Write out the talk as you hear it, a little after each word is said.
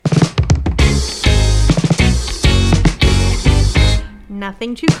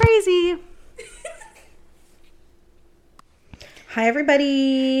Nothing too crazy. Hi,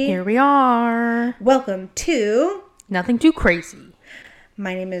 everybody. Here we are. Welcome to Nothing Too Crazy.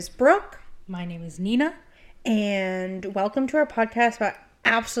 My name is Brooke. My name is Nina. And welcome to our podcast about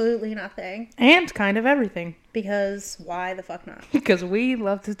absolutely nothing. And kind of everything. Because why the fuck not? Because we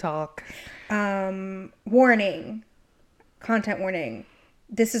love to talk. Warning. Content warning.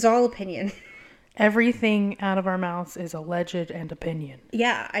 This is all opinion. Everything out of our mouths is alleged and opinion.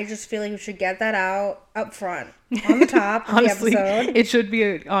 Yeah, I just feel like we should get that out up front on the top of Honestly, the episode. It should be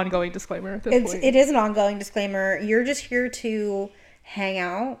an ongoing disclaimer at this point. It is an ongoing disclaimer. You're just here to hang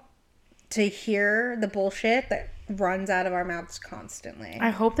out, to hear the bullshit that runs out of our mouths constantly. I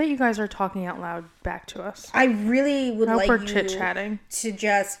hope that you guys are talking out loud back to us. I really would like we're you chit-chatting. To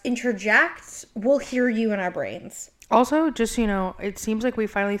just interject. We'll hear you in our brains. Also, just so you know, it seems like we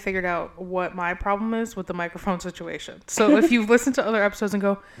finally figured out what my problem is with the microphone situation. So if you've listened to other episodes and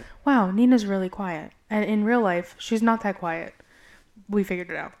go, wow, Nina's really quiet. And in real life, she's not that quiet. We figured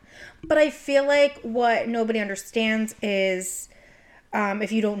it out. But I feel like what nobody understands is,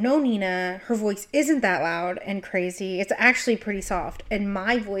 if you don't know Nina, her voice isn't that loud and crazy. It's actually pretty soft. And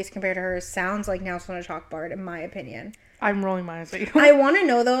my voice compared to hers sounds like nails on a chalkboard, in my opinion. I'm rolling my eyes at you. I want to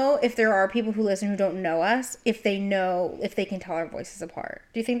know, though, if there are people who listen who don't know us, if they can tell our voices apart.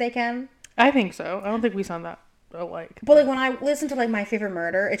 Do you think they can? I think so. I don't think we sound that alike. But like when I listened to like My Favorite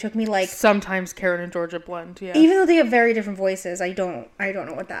Murder, it took me like sometimes Karen and Georgia blend. Yeah. Even though they have very different voices, I don't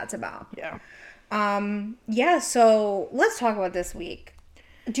know what that's about. Yeah. Yeah. So let's talk about this week.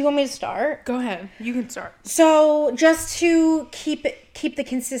 Do you want me to start? Go ahead. You can start. So just to keep the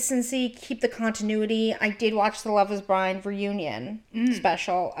consistency, keep the continuity, I did watch the Love Is Blind reunion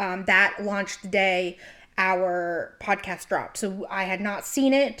special. That launched the day our podcast dropped. So I had not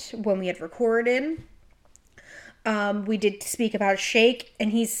seen it when we had recorded. We did speak about Shake,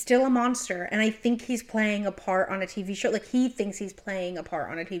 and he's still a monster. And I think he's playing a part on a TV show. Like, he thinks he's playing a part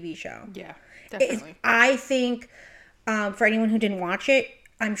on a TV show. Yeah, definitely. I think, for anyone who didn't watch it,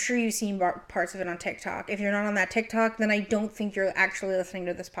 I'm sure you've seen parts of it on TikTok. If you're not on that TikTok, then I don't think you're actually listening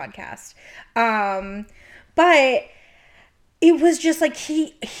to this podcast. But it was just like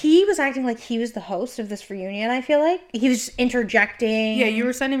he was acting like he was the host of this reunion, I feel like. He was just interjecting. Yeah, you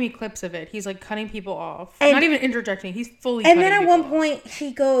were sending me clips of it. He's like cutting people off. And, not even interjecting. He's fully And cutting then at people one point,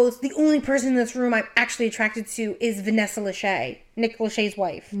 he goes, the only person in this room I'm actually attracted to is Vanessa Lachey, Nick Lachey's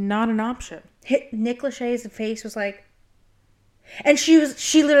wife. Not an option. Nick Lachey's face was like... And she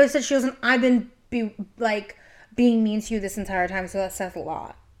literally said, I've been being mean to you this entire time, so that says a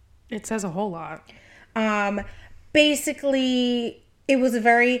lot. It says a whole lot. Basically, it was a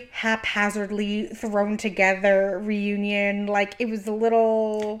very haphazardly thrown together reunion. Like, it was a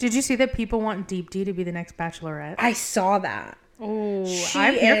little... Did you see that people want Deep D to be the next Bachelorette? I saw that. Oh,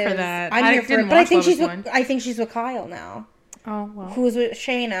 I'm here for that. I'm here for it. But I think she's with Kyle now. Oh, well. Who was with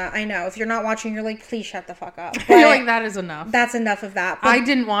Shayna. I know. If you're not watching, you're like, please shut the fuck up. But you're like, that is enough. That's enough of that. But I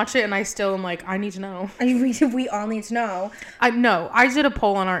didn't watch it, and I still am like, I need to know. We all need to know. I did a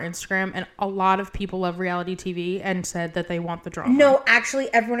poll on our Instagram, and a lot of people love reality TV and said that they want the drama. No,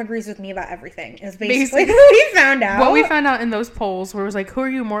 actually, everyone agrees with me about everything. Is basically what we found out. What we found out in those polls where it was like, who are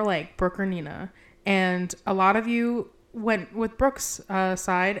you more like, Brooke or Nina? And a lot of you went with Brooke's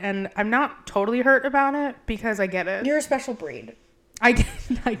side, and I'm not totally hurt about it because I get it. You're a special breed. I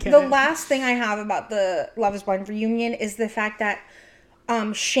get the last thing I have about the Love Is Blind reunion is the fact that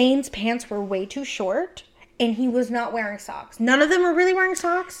Shane's pants were way too short and he was not wearing socks. None of them were really wearing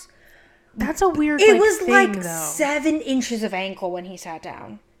socks. That's a weird It was thing, like though. 7 inches of ankle when he sat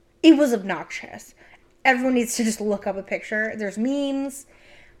down. It was obnoxious. Everyone needs to just look up a picture. There's memes.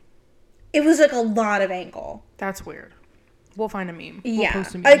 It was like a lot of ankle. That's weird. We'll find a meme. Yeah. We'll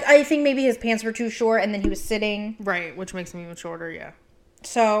post a meme. I think maybe his pants were too short and then he was sitting. Right, which makes him even shorter, yeah.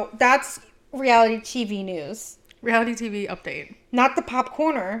 So that's reality TV news. Reality TV update. Not the pop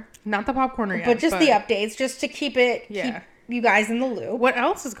corner. Not the popcorner yet. But just the updates, just to keep you guys in the loop. What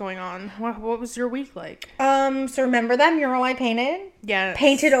else is going on? What was your week like? So remember that mural I painted? Yes.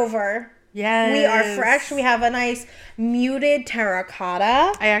 Painted over. Yes. We are fresh. We have a nice muted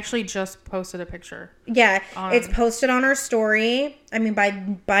terracotta. I actually just posted a picture. Yeah, it's posted on our story. I mean,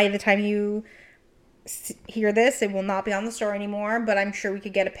 by the time you hear this, it will not be on the story anymore, but I'm sure we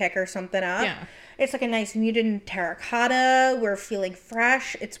could get a pic or something up. Yeah. It's like a nice muted terracotta. We're feeling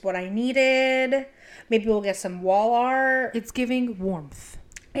fresh. It's what I needed. Maybe we'll get some wall art. It's giving warmth.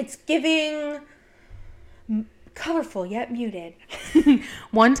 It's giving... colorful yet muted.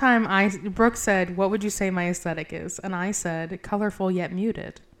 One time Brooke said, what would you say my aesthetic is? And I said, colorful yet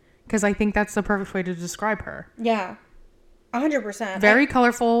muted. Because I think that's the perfect way to describe her. Yeah. 100%. Very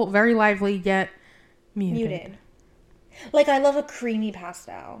colorful, very lively, yet muted. Like, I love a creamy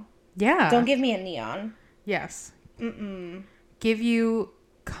pastel. Yeah. Don't give me a neon. Yes. Give you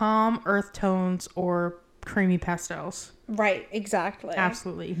calm earth tones or creamy pastels. Right, exactly.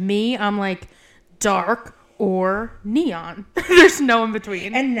 Absolutely. Me, I'm like dark or neon. There's no in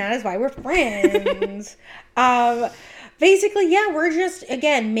between. And that is why we're friends. Basically, yeah, we're just,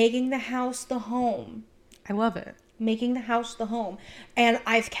 again, making the house the home. I love it. Making the house the home. And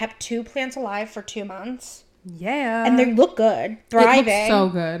I've kept 2 plants alive for 2 months. Yeah. And they look good. Thriving. It looks so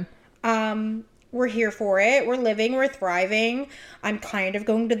good. We're here for it. We're living. We're thriving. I'm kind of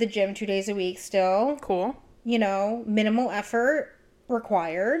going to the gym 2 days a week still. Cool. You know, minimal effort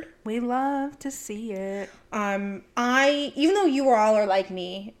required. We love to see it. Even though you all are like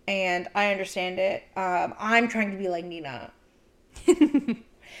me and I understand it, I'm trying to be like Nina.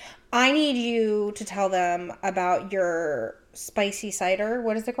 I need you to tell them about your spicy cider.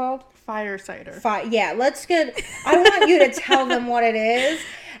 What is it called? Fire cider. Yeah, I want you to tell them what it is.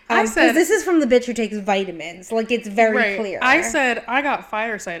 I said, this is from the bitch who takes vitamins. Like, it's very clear. I said, I got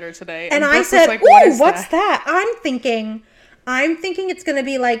fire cider today. And I Brooke said, was like, ooh, what's that? I'm thinking it's going to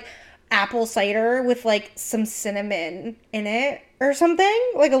be like apple cider with like some cinnamon in it or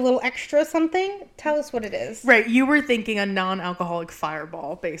something. Like a little extra something. Tell us what it is. Right. You were thinking a non-alcoholic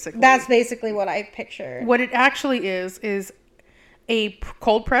fireball, basically. That's basically what I pictured. What it actually is a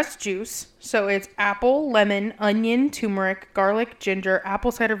cold pressed juice. So it's apple, lemon, onion, turmeric, garlic, ginger,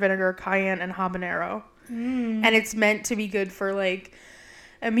 apple cider vinegar, cayenne, and habanero. And it's meant to be good for like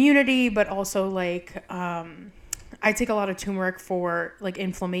immunity, but also like I take a lot of turmeric for like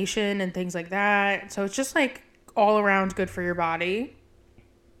inflammation and things like that. So it's just like all around good for your body.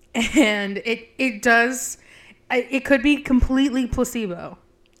 And it could be completely placebo.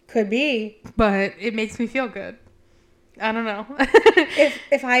 Could be. But it makes me feel good. I don't know.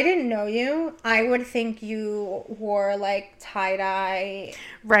 if I didn't know you, I would think you wore like tie-dye.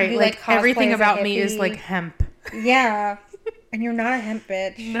 Right, like everything about me is like hemp. Yeah. And you're not a hemp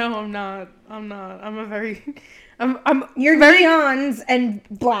bitch. No, I'm not. I'm a very You're very neons and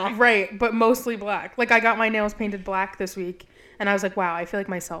black. Right, but mostly black. Like I got my nails painted black this week and I was like, wow, I feel like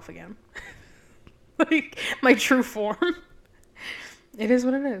myself again. Like my true form. It is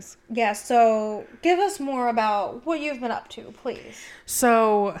what it is. Yeah, so give us more about what you've been up to, please.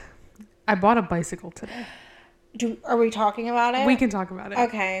 So, I bought a bicycle today. Are we talking about it? We can talk about it.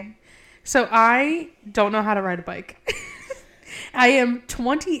 Okay. So, I don't know how to ride a bike. I am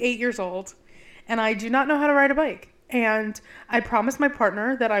 28 years old, and I do not know how to ride a bike. And I promised my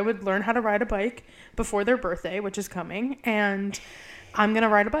partner that I would learn how to ride a bike before their birthday, which is coming, and I'm going to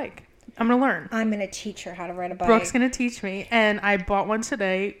ride a bike. I'm going to learn. I'm going to teach her how to ride a bike. Brooke's going to teach me. And I bought one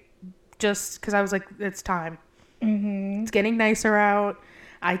today just because I was like, it's time. Mm-hmm. It's getting nicer out.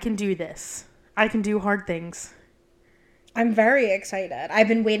 I can do this. I can do hard things. I'm very excited. I've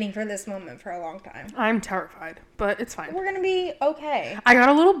been waiting for this moment for a long time. I'm terrified, but it's fine. We're going to be okay. I got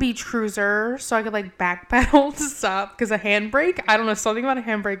a little beach cruiser so I could like back pedal to stop because a handbrake, I don't know, something about a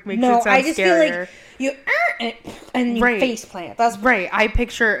handbrake makes it sound scarier. No, I just feel like and you face plant. That's right. I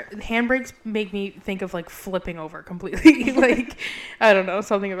picture handbrakes make me think of like flipping over completely. Like, I don't know,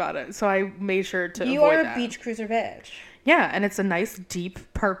 something about it. So I made sure to avoid that. You are a beach cruiser bitch. Yeah, and it's a nice deep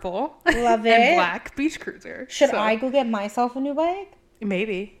purple. Love it. And black beach cruiser. Should I go get myself a new bike?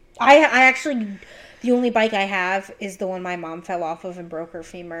 Maybe. I actually, the only bike I have is the one my mom fell off of and broke her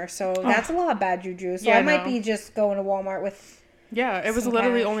femur. So that's a lot of bad juju. So yeah, I might be just going to Walmart with... Yeah, it was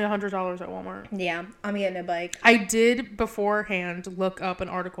literally only $100 at Walmart. Yeah, I'm getting a bike. I did beforehand look up an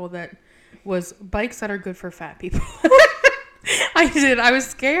article that was bikes that are good for fat people. I did. I was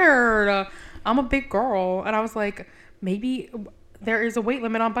scared. I'm a big girl. And I was like... Maybe there is a weight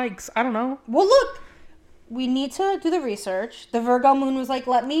limit on bikes. I don't know. Well, look, we need to do the research. The Virgo moon was like,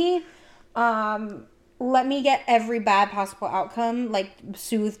 let me get every bad possible outcome like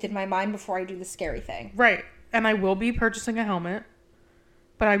soothed in my mind before I do the scary thing. Right. And I will be purchasing a helmet,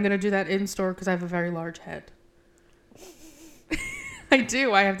 but I'm going to do that in store because I have a very large head. I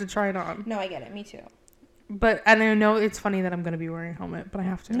do. I have to try it on. No, I get it. Me too. But, and I know it's funny that I'm going to be wearing a helmet, but I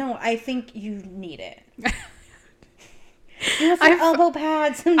have to. No, I think you need it. You have some elbow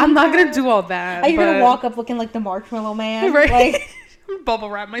pads. I'm not going to do all that. You're going to walk up looking like the Marshmallow Man. Right. Like, bubble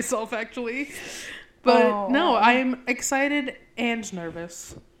wrap myself, actually. But no, I'm excited and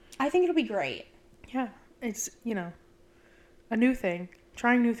nervous. I think it'll be great. Yeah. It's, a new thing.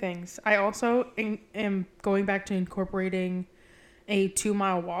 Trying new things. I also am going back to incorporating a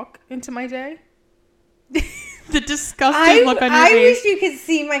 2-mile walk into my day. The disgusting look on your face. I wish you could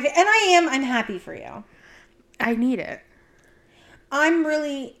see my face. And I'm happy for you. I need it. I'm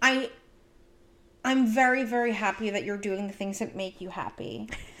very, very happy that you're doing the things that make you happy.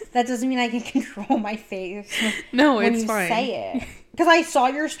 That doesn't mean I can control my face No, when it's you fine. say it. Because I saw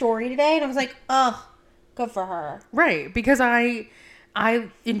your story today and I was like, oh, good for her. Right, because I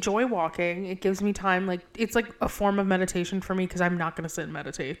enjoy walking. It gives me time. Like, it's like a form of meditation for me because I'm not going to sit and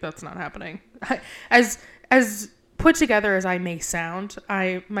meditate. That's not happening. As put together as I may sound,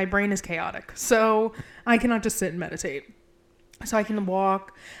 my brain is chaotic. So I cannot just sit and meditate. So I can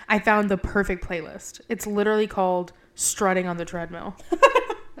walk. I found the perfect playlist. It's literally called Strutting on the Treadmill.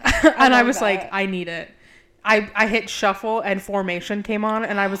 And I was like, I need it. I hit shuffle and formation came on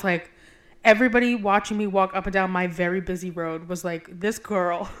and I was like, everybody watching me walk up and down my very busy road was like, this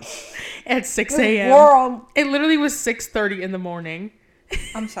girl at 6 a.m. Girl. It literally was 6:30 in the morning.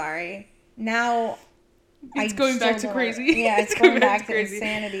 I'm sorry. Now It's going back to crazy. Yeah, it's going back to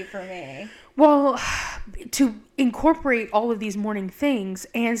insanity for me. Well, to incorporate all of these morning things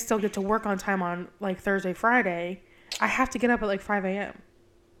and still get to work on time on like Thursday, Friday, I have to get up at like 5 a.m.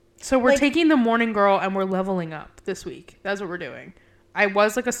 So we're taking the morning girl and we're leveling up this week. That's what we're doing. I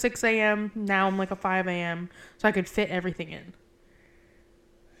was like a 6 a.m. Now I'm like a 5 a.m. So I could fit everything in.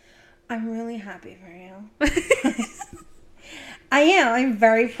 I'm really happy for you. I am. I'm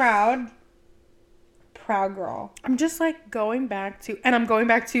very proud. Proud girl. I'm just like going back to,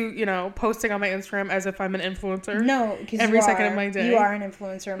 you know, posting on my Instagram as if I'm an influencer. No, because every second of my day. You are an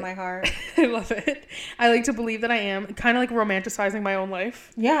influencer in my heart. I love it. I like to believe that I am. Kind of like romanticizing my own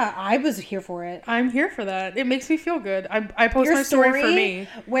life. Yeah, I was here for it. I'm here for that. It makes me feel good. I post my story for me.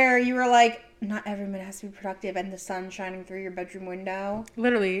 Where you were like, not every minute has to be productive and the sun shining through your bedroom window.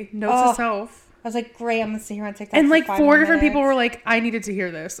 Literally, notes to self. I was like, great, I'm going to sit here on TikTok and for like 5 4 different minutes. people were like, I needed to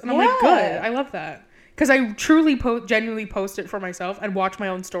hear this. And I'm like, good. I love that. Because I truly genuinely post it for myself and watch my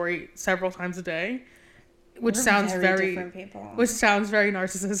own story several times a day. Which sounds very different people. Which sounds very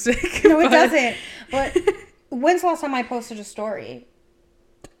narcissistic. No, it doesn't. But when's the last time I posted a story?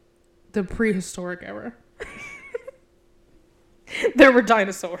 The prehistoric era. There were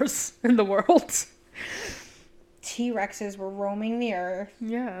dinosaurs in the world. T-Rexes were roaming the earth.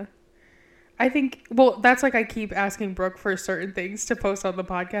 Yeah. I think, well, that's like I keep asking Brooke for certain things to post on the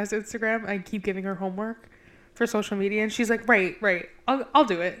podcast Instagram. I keep giving her homework for social media, and she's like, right, I'll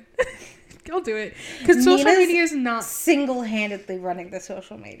do it. I'll do it. Because social media is not... single-handedly running the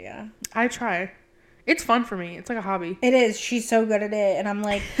social media. I try. It's fun for me. It's like a hobby. It is. She's so good at it. And I'm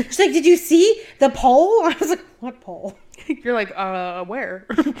like, she's like, did you see the poll? I was like, what poll? You're like, where?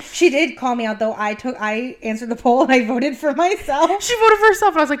 She did call me out though. I answered the poll and I voted for myself. She voted for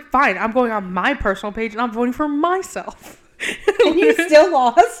herself. And I was like, fine, I'm going on my personal page and I'm voting for myself. And you still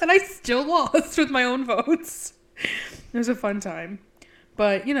lost. And I still lost with my own votes. It was a fun time.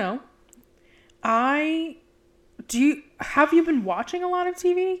 But, you know, have you been watching a lot of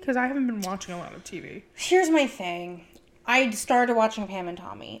TV? Because I haven't been watching a lot of TV. Here's my thing. I started watching Pam and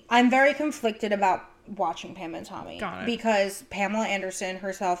Tommy. I'm very conflicted about watching Pam and Tommy. Got it. Because Pamela Anderson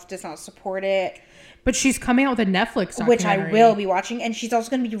herself does not support it. But she's coming out with a Netflix documentary. Which I will be watching. And she's also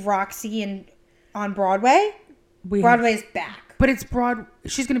going to be Roxy on Broadway. Broadway is back. But it's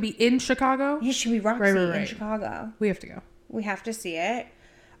she's going to be in Chicago? Yeah, she'll be Roxy in Chicago. We have to go. We have to see it.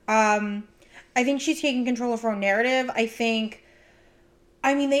 I think she's taking control of her own narrative. They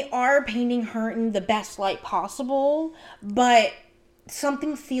are painting her in the best light possible, but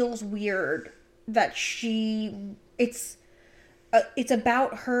something feels weird that it's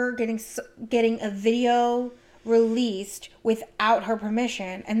about her getting a video released without her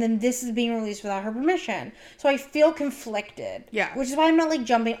permission, and then this is being released without her permission. So I feel conflicted. Yeah. Which is why I'm not like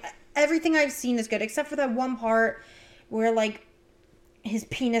jumping. Everything I've seen is good, except for that one part where like his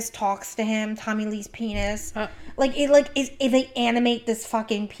penis talks to him, Tommy Lee's penis. They animate this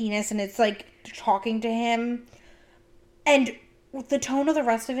fucking penis and it's like talking to him. And the tone of the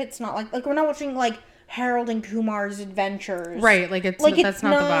rest of it's not like we're not watching like Harold and Kumar's adventures. Right, that's not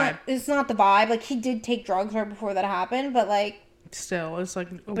the vibe. It's not the vibe. Like he did take drugs right before that happened, but like still, it's like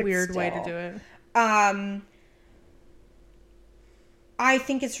a weird way to do it. I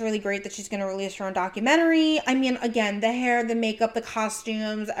think it's really great that she's going to release her own documentary. I mean, again, the hair, the makeup, the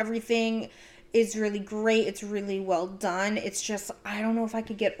costumes, everything is really great. It's really well done. It's just, I don't know if I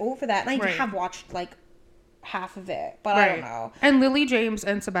could get over that. And I have watched, like, half of it, but I don't know. And Lily James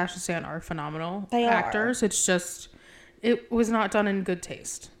and Sebastian Stan are phenomenal actors. It's just, it was not done in good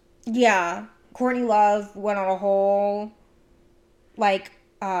taste. Yeah. Courtney Love went on a whole, like,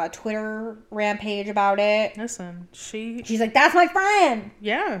 Twitter rampage about it. Listen, she's like, that's my friend.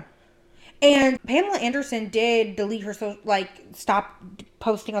 Yeah. And Pamela Anderson did delete her stop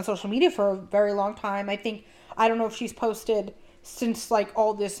posting on social media for a very long time. I don't know if she's posted since like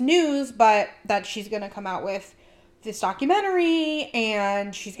all this news, but that she's going to come out with this documentary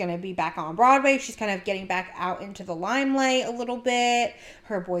and she's going to be back on Broadway. She's kind of getting back out into the limelight a little bit.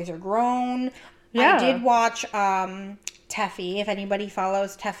 Her boys are grown. Yeah. I did watch Teffy. If anybody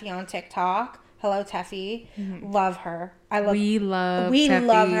follows Teffy on TikTok, hello Teffy. Mm-hmm. Love her. We love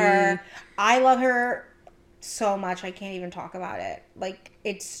her. I love her so much. I can't even talk about it. Like,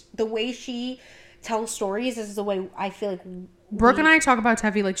 it's the way she tells stories is the way I feel like Brooke and I talk about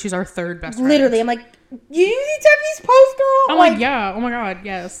Teffy like she's our third best friend. Literally, I'm like, you see Teffy's post, girl? I'm like, yeah. Oh my god,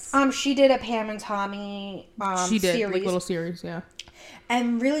 yes. She did a Pam and Tommy she did series. Like little series, yeah.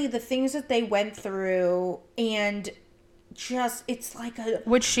 And really, the things that they went through, and just it's like a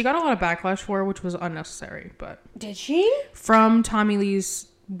which she got a lot of backlash for, which was unnecessary. But did she? From Tommy Lee's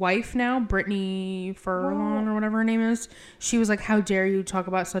wife now, Brittany Furlong or whatever her name is, she was like, how dare you talk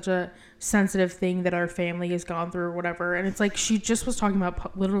about such a sensitive thing that our family has gone through or whatever. And it's like she just was talking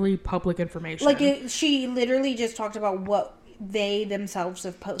about literally public information, like she literally just talked about what they themselves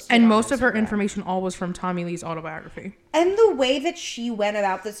have posted, and most of her information all was from Tommy Lee's autobiography. And the way that she went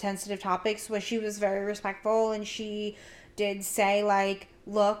about the sensitive topics was she was very respectful, and she did say like,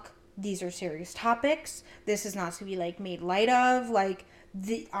 look, these are serious topics, this is not to be like made light of, like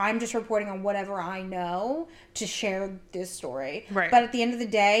I'm just reporting on whatever I know to share this story. Right. But at the end of the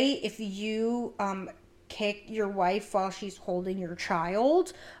day, if you kick your wife while she's holding your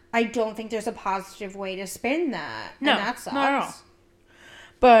child, I don't think there's a positive way to spin that. No, and that sucks. Not at all.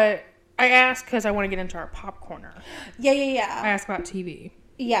 But I asked because I want to get into our pop corner. Yeah. I asked about TV.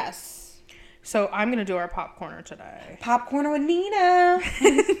 Yes. So I'm going to do our pop corner today. Pop corner with Nina.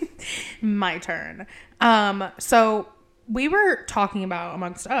 My turn. So we were talking about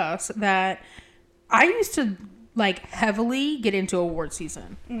amongst us that I used to like heavily get into award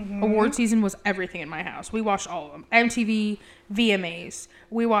season. Mm-hmm. Award season was everything in my house. We watched all of them. MTV, VMAs.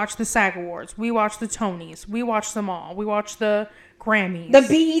 We watched the SAG Awards. We watched the Tonys. We watched them all. We watched the Grammys. The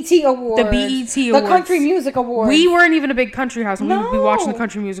BET Awards. The Country Music Awards. We weren't even a big country house. And we would be watching the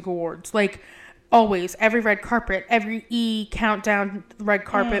Country Music Awards. Like, always. Every red carpet. Every countdown red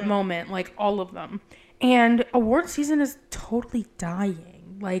carpet moment. Like, all of them. And award season is totally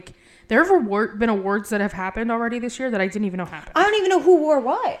dying. Like, there have been awards that have happened already this year that I didn't even know happened. I don't even know who wore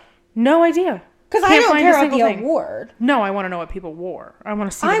what. No idea. Because I don't care about the award. No, I want to know what people wore. I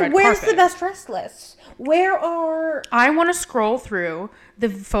want to see the red carpet. Where's the best dress list? I want to scroll through the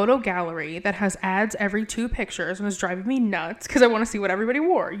photo gallery that has ads every 2 pictures and is driving me nuts because I want to see what everybody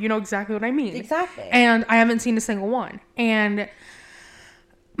wore. You know exactly what I mean. Exactly. And I haven't seen a single one. And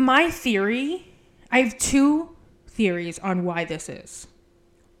my theory... I have 2 theories on why this is.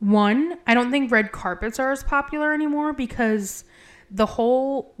 One, I don't think red carpets are as popular anymore because the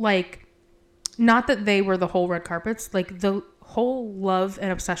whole, like, not that they were the whole red carpets, like the whole love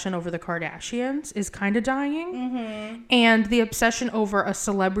and obsession over the Kardashians is kind of dying. Mm-hmm. And the obsession over a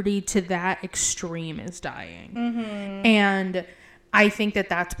celebrity to that extreme is dying. Mm-hmm. And I think that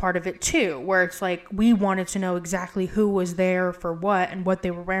that's part of it too, where it's like we wanted to know exactly who was there for what and what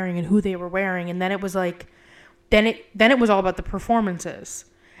they were wearing and who they were wearing, and then it was like, then it was all about the performances,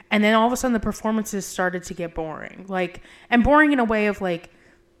 and then all of a sudden the performances started to get boring, like, and boring in a way of like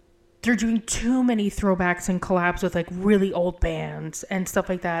they're doing too many throwbacks and collabs with like really old bands and stuff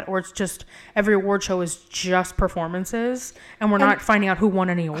like that, or it's just every award show is just performances, and we're not finding out who won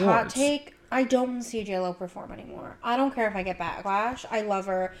any awards. Hot take. I don't want to see J-Lo perform anymore. I don't care if I get backlash. I love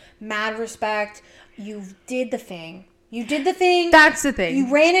her. Mad respect. You did the thing. That's the thing.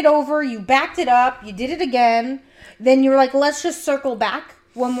 You ran it over. You backed it up. You did it again. Then you were like, let's just circle back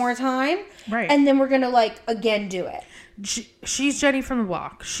one more time. Right. And then we're going to like, again, do it. She's Jenny from the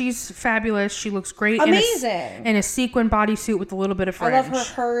block. She's fabulous. She looks great. Amazing. In a sequin bodysuit with a little bit of fringe. I love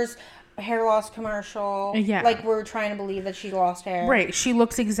hers. Hair loss commercial. Yeah. Like we're trying to believe that she lost hair. Right. She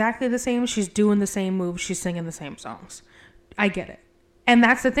looks exactly the same. She's doing the same moves. She's singing the same songs. I get it. And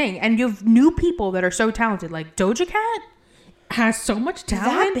that's the thing. And you have new people that are so talented. Like Doja Cat has so much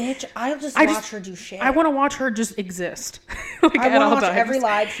talent. That bitch, I'll just watch her do shit. I want to watch her just exist. Like I want to watch every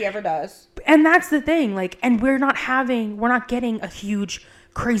live she ever does. And that's the thing. Like, and we're not getting a huge,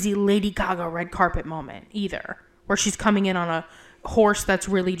 crazy Lady Gaga red carpet moment either. Where she's coming in on a horse that's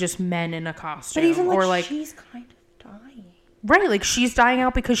really just men in a costume. But even like she's kind of dying. Right, like she's dying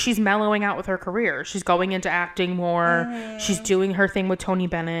out because she's mellowing out with her career. She's going into acting more. She's doing her thing with Tony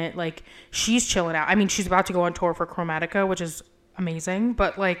Bennett. Like she's chilling out. I mean, she's about to go on tour for Chromatica, which is amazing,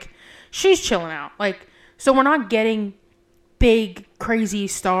 but like she's chilling out. Like, so we're not getting big crazy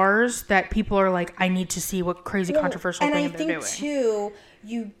stars that people are like, I need to see what crazy controversial thing they're doing. And I think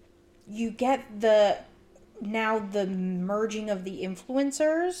too, you get the now the merging of the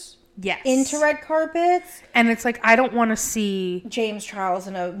influencers Yes. into red carpets. And it's like, I don't want to see James Charles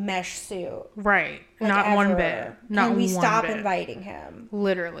in a mesh suit. Right. Like not ever. one bit. Not Can we one stop bit. inviting him?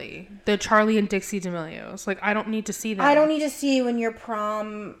 Literally. The Charlie and Dixie D'Amelios. Like, I don't need to see them. I don't need to see you in your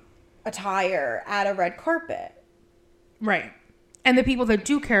prom attire at a red carpet. Right. And the people that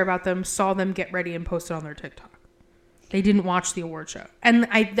do care about them saw them get ready and post it on their TikTok. They didn't watch the award show. And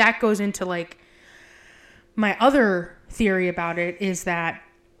that goes into, like, my other theory about it is that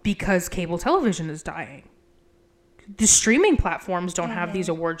because cable television is dying, the streaming platforms don't have these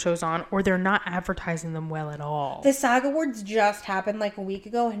award shows on, or they're not advertising them well at all. The SAG Awards just happened like a week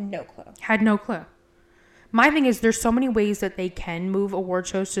ago. Had no clue. My thing is, there's so many ways that they can move award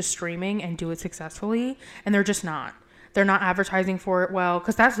shows to streaming and do it successfully, and they're just not. They're not advertising for it well,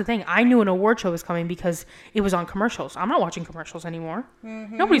 because that's the thing. I knew an award show was coming because it was on commercials. I'm not watching commercials anymore.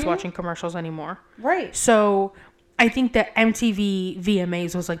 Nobody's watching commercials anymore. Right. So I think that MTV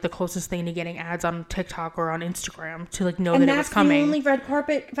VMAs was like the closest thing to getting ads on TikTok or on Instagram to like know that it was coming. And that's the only red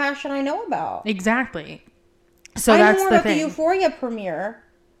carpet fashion I know about. Exactly. So I that's know more the about thing. the Euphoria premiere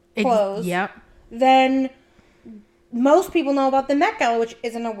clothes. Yep. Than most people know about the Met Gala, which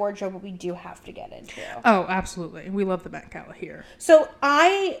is an award show, but we do have to get into. Oh, absolutely. We love the Met Gala here. So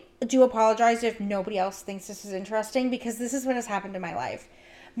I do apologize if nobody else thinks this is interesting, because this is what has happened in my life.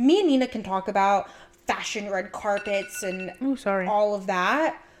 Me and Nina can talk about fashion red carpets and all of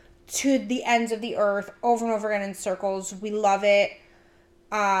that to the ends of the earth over and over again in circles. We love it.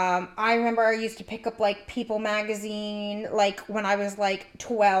 I remember I used to pick up like People magazine like when I was like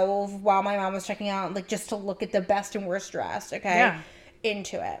 12 while my mom was checking out, like just to look at the best and worst dressed. Okay. Yeah.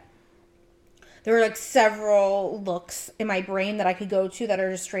 Into it. There were like several looks in my brain that I could go to that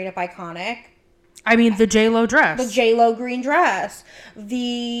are just straight up iconic. I mean, the J-Lo dress. The J-Lo green dress.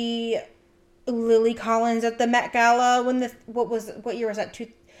 The Lily Collins at the Met Gala when what year was that?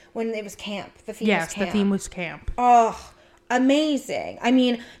 When it was camp. The theme was camp. Yes, the theme was camp. Oh, amazing. I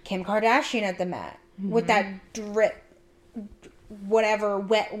mean, Kim Kardashian at the Met with that drip, whatever,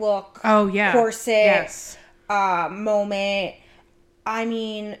 wet look. Oh, yeah. Corset. Yes. Moment. I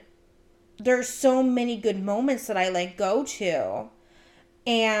mean, there's so many good moments that I like go to.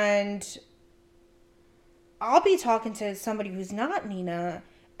 And I'll be talking to somebody who's not Nina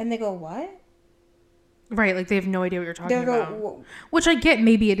and they go, what? Right, like they have no idea what you're talking about. Which I get,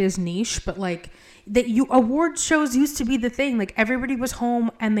 maybe it is niche, but like award shows used to be the thing. Like everybody was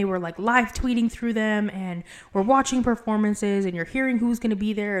home and they were like live tweeting through them and we're watching performances and you're hearing who's going to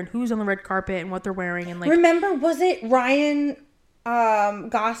be there and who's on the red carpet and what they're wearing and like. Remember, was it Ryan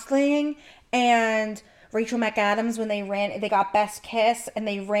Gosling and Rachel McAdams when they got Best Kiss and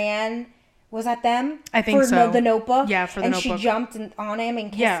they ran? Was that them? I think so. For the Notebook? Yeah, for the Notebook. And she jumped on him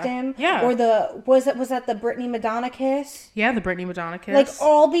and kissed him? Yeah. Or was that the Britney Madonna kiss? Yeah, the Britney Madonna kiss. Like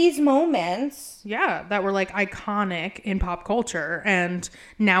all these moments. Yeah, that were like iconic in pop culture. And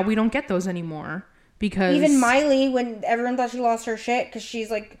now we don't get those anymore. Because even Miley, when everyone thought she lost her shit because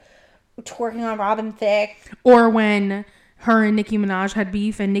she's like twerking on Robin Thicke. Or when her and Nicki Minaj had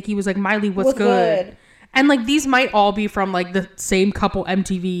beef and Nicki was like, Miley, what's good? And, like, these might all be from, like, the same couple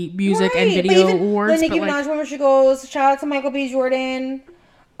MTV music and video awards. The Nicki Minaj one where she goes, shout out to Michael B. Jordan.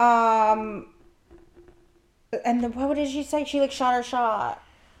 And what did she say? She, like, shot her shot.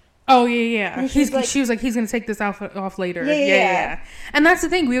 Oh, yeah. And she was like, he's going to take this off later. Yeah. And that's the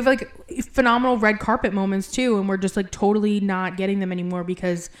thing. We have, like, phenomenal red carpet moments, too. And we're just, like, totally not getting them anymore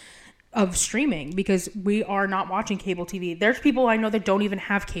because of streaming. Because we are not watching cable TV. There's people I know that don't even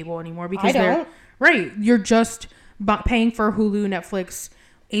have cable anymore because they're... Right. You're just paying for Hulu, Netflix,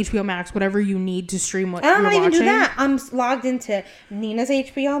 HBO Max, whatever you need to stream what you're watching. I don't even do that. I'm logged into Nina's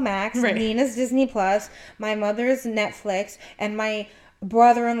HBO Max, Nina's Disney Plus, my mother's Netflix, and my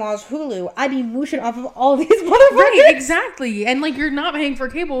brother-in-law's Hulu. I be mooshing off of all these motherfuckers. Right, exactly. And, like, you're not paying for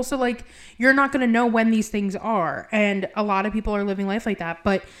cable, so, like, you're not going to know when these things are. And a lot of people are living life like that.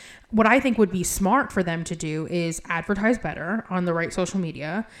 But what I think would be smart for them to do is advertise better on the right social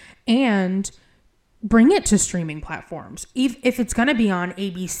media and bring it to streaming platforms. If it's going to be on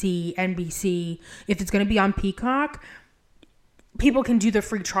ABC, NBC, if it's going to be on Peacock, people can do the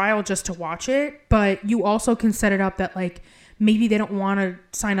free trial just to watch it. But you also can set it up that, like, maybe they don't want to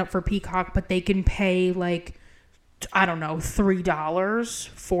sign up for Peacock, but they can pay, like, I don't know, $3,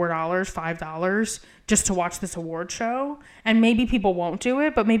 $4, $5 just to watch this award show. And maybe people won't do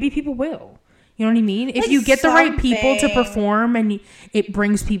it, but maybe people will. You know what I mean? If you get the right people to perform and it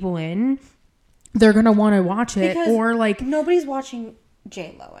brings people in, they're going to want to watch it. Because or like... nobody's watching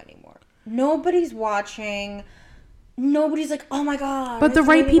J-Lo anymore. Nobody's watching nobody's like, oh my god. But the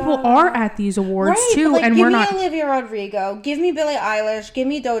right people are at these awards too, like, and we're not. Give me Olivia Rodrigo, give me Billie Eilish, give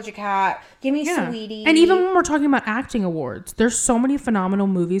me Doja Cat, give me Saweetie. And even when we're talking about acting awards, there's so many phenomenal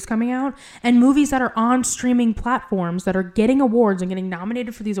movies coming out, and movies that are on streaming platforms that are getting awards and getting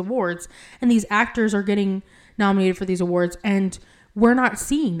nominated for these awards, and these actors are getting nominated for these awards, and we're not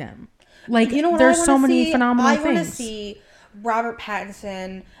seeing them. Like, you know, there's so many phenomenal things. I want to see Robert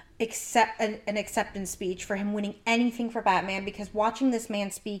Pattinson accept an acceptance speech for him winning anything for Batman, because watching this man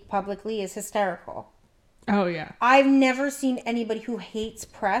speak publicly is hysterical. Oh yeah. I've never seen anybody who hates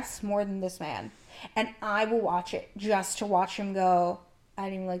press more than this man. And I will watch it just to watch him go, I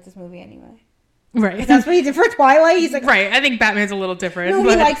didn't even like this movie anyway. Right. That's what he did for Twilight. He's like, right. I think Batman's a little different. No,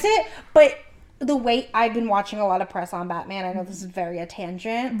 he likes it, but the way I've been watching a lot of press on Batman, I know this is very a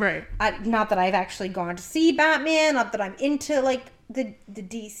tangent. Right. Not that I've actually gone to see Batman, not that I'm into like the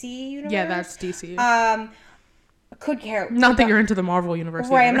DC universe. Yeah, that's DC. Could care. Not that you're into the Marvel universe.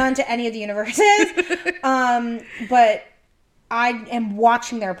 Right, I'm not into any of the universes. But I am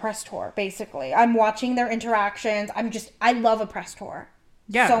watching their press tour, basically. I'm watching their interactions. I love a press tour.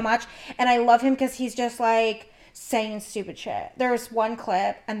 Yeah. So much. And I love him because he's just like saying stupid shit. There's one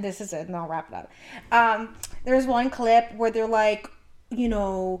clip, and this is it, and I'll wrap it up. There's one clip where they're like, you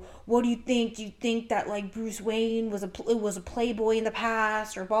know, what do you think? Do you think that like Bruce Wayne was a playboy in the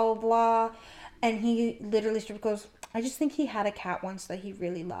past, or blah blah blah? And he literally goes, I just think he had a cat once that he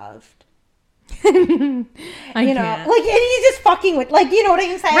really loved. You know, like, and he's just fucking with, like, you know what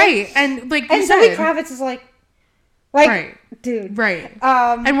I'm saying? Right, and like, and Zoe Kravitz is like, right, dude, right.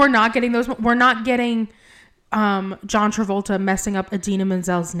 And we're not getting those. We're not getting John Travolta messing up Idina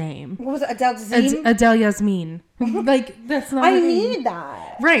Menzel's name. What was it? Adele Yasmin. Like, that's not. I need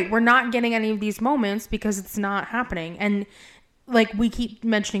that. Right. We're not getting any of these moments because it's not happening. And like, we keep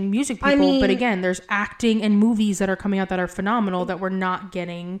mentioning music people, but again, there's acting and movies that are coming out that are phenomenal that we're not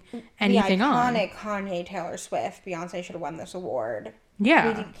getting anything on. The iconic Kanye, Taylor Swift, Beyonce should have won this award.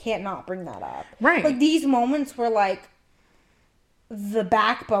 Yeah. We can't not bring that up. Right. Like, these moments were like the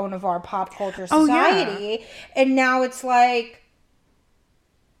backbone of our pop culture society. Oh, yeah. And now it's like,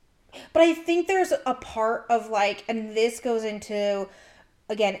 but I think there's a part of like, and this goes into,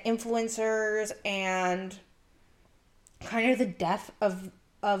 again, influencers and kind of the death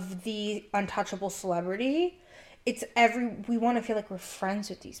of the untouchable celebrity. It's we want to feel like we're friends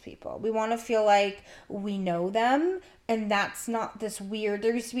with these people. We want to feel like we know them, and that's not this weird.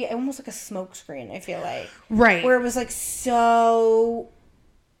 There used to be almost like a smokescreen, I feel like. Right. Where it was like so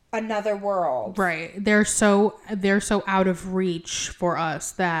another world. Right. They're so out of reach for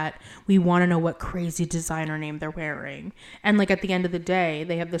us that we want to know what crazy designer name they're wearing. And like, at the end of the day,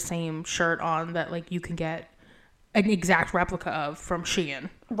 they have the same shirt on that like you can get an exact replica of from Shein.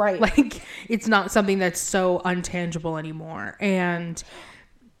 Right. Like, it's not something that's so untangible anymore. And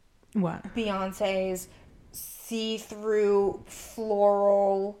what? Beyonce's see-through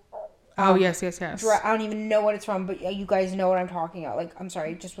floral. Oh, yes. I don't even know what it's from, but you guys know what I'm talking about. Like, I'm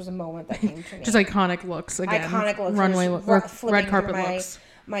sorry, it just was a moment that came to me. Just iconic looks again. Iconic looks. Runway look, red carpet looks.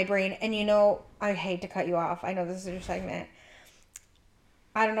 My brain. And you know, I hate to cut you off. I know this is your segment.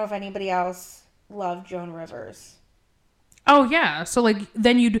 I don't know if anybody else loved Joan Rivers. Oh, yeah. So, like,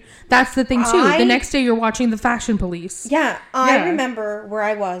 then that's the thing, too. The next day, you're watching The Fashion Police. Yeah. I remember where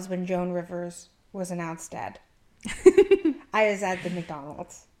I was when Joan Rivers was announced dead. I was at the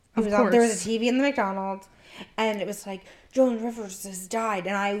McDonald's. There was a TV in the McDonald's, and it was like, Joan Rivers has died.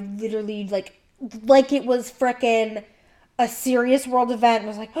 And I literally, like it was frickin' a serious world event,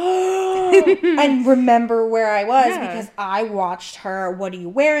 was like, oh, and remember where I was because I watched her, what are you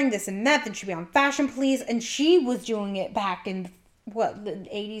wearing, this and that, then she'd be on Fashion Police, and she was doing it back in, the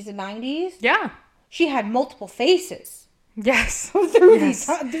 80s and 90s? Yeah. She had multiple faces. Yes. through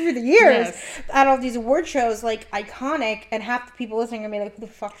the years at all these award shows, like, iconic, and half the people listening are going to be like, who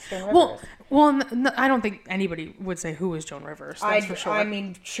the fuck is Joan Rivers? Well, I don't think anybody would say who is Joan Rivers. That's for sure. I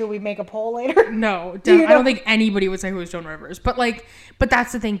mean, should we make a poll later? No, I don't think anybody would say who is Joan Rivers. But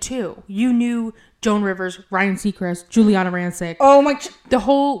that's the thing too. You knew Joan Rivers, Ryan Seacrest, Juliana Rancic. Oh my!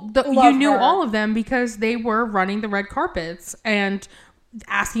 You knew all of them because they were running the red carpets and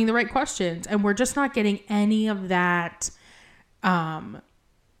asking the right questions, and we're just not getting any of that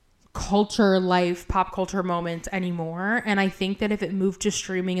culture, life, pop culture moments anymore. And I think that if it moved to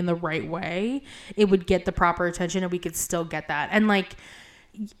streaming in the right way, it would get the proper attention and we could still get that. And like,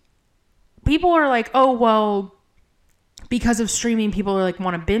 people are like, oh, well, because of streaming, people are like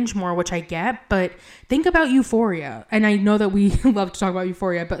want to binge more, which I get, but think about Euphoria. And I know that we love to talk about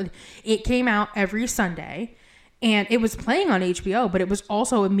Euphoria, but it came out every Sunday And it was playing on HBO, but it was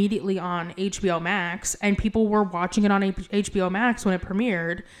also immediately on HBO Max, and people were watching it on HBO Max when it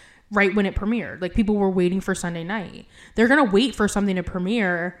premiered, right when it premiered. Like, people were waiting for Sunday night. They're going to wait for something to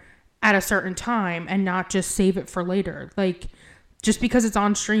premiere at a certain time and not just save it for later. Like, just because it's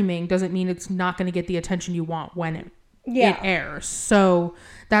on streaming doesn't mean it's not going to get the attention you want when it airs. So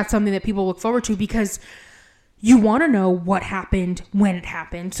that's something that people look forward to, because you want to know what happened when it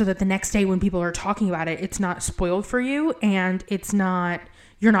happened, so that the next day when people are talking about it, it's not spoiled for you, and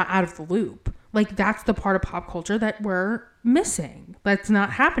you're not out of the loop. Like, that's the part of pop culture that we're missing. That's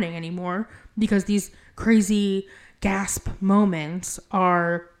not happening anymore, because these crazy gasp moments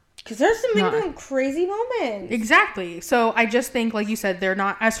are... Because there's some crazy moments. Exactly. So I just think, like you said, they're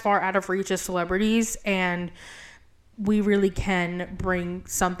not as far out of reach as celebrities, and we really can bring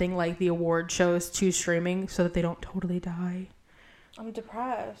something like the award shows to streaming so that they don't totally die. I'm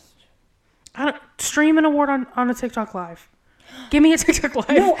depressed. Stream an award on a TikTok live. Give me a TikTok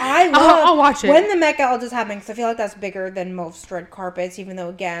live. No, I'll watch it. When the Met Gala does happen, because I feel like that's bigger than most red carpets, even though,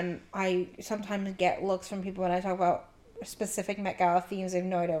 again, I sometimes get looks from people when I talk about specific Met Gala themes. They have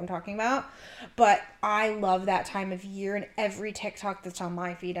no idea what I'm talking about. But I love that time of year, and every TikTok that's on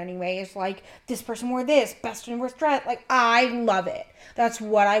my feed anyway is like, this person wore this, best and worst dress. Like, I love it. That's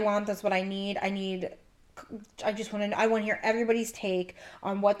what I want. That's what I need. I want to hear everybody's take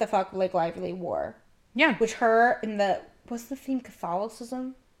on what the fuck Blake Lively wore. Yeah. Which what's the theme?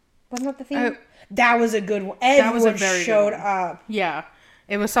 Catholicism? Wasn't that the theme? That was a good one. Everyone showed up. Yeah.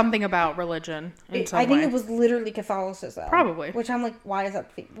 It was something about religion in some I think way. it was literally Catholicism. Probably. Which I'm like, why is that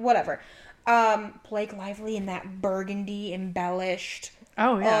the theme? Whatever. Blake Lively in that burgundy embellished.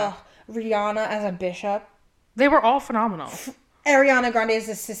 Oh, yeah. Rihanna as a bishop. They were all phenomenal. Ariana Grande as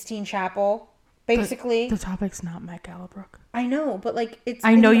a Sistine Chapel. Basically. The topic's not Met Gala, Brooke. I know, but like it's.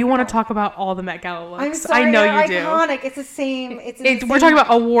 I know you want to talk about all the Met Gala looks. I'm sorry, I know you iconic. do. It's the same. We're talking about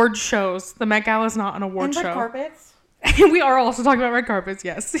award shows. The Met Gala is not an award show. And red carpets. We are also talking about red carpets.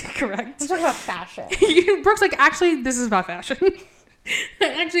 Yes, correct. I'm talking about fashion. Brooke's like, actually, this is about fashion.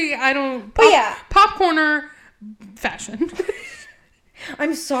 Actually, I don't. Popcorner fashion.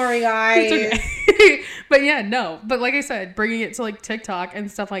 I'm sorry, guys. It's okay. But yeah, no. But like I said, bringing it to like TikTok and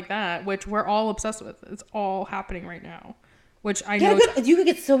stuff like that, which we're all obsessed with. It's all happening right now. Which I know. You could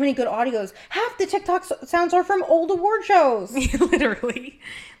get so many good audios. Half the TikTok sounds are from old award shows. Literally.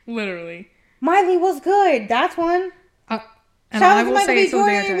 Miley was good. That's one. And I will say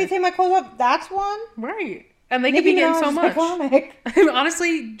something. Let me take my clothes up. That's one. Right. And they could be getting so much. Iconic.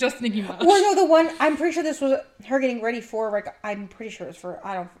 Honestly, just Nicki Minaj. Or no, the one, I'm pretty sure this was her getting ready for, like, I'm pretty sure it's for,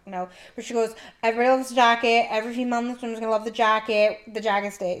 I don't know. But she goes, everybody loves the jacket. Every female in this room is going to love the jacket. The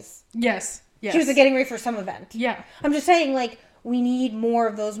jacket stays. Yes. She was getting ready for some event. Yeah. I'm just saying, like, we need more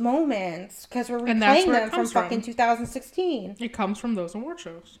of those moments because we're replaying them from fucking 2016. It comes from those award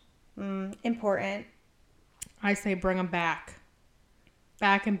shows. Important. I say bring them back.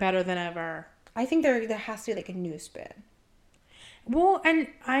 Back and better than ever. I think there has to be like a new spin. Well, and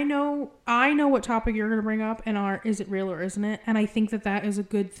I know what topic you're going to bring up in our Is It Real or Isn't It? And I think that is a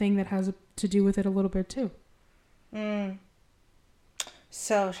good thing that has to do with it a little bit too.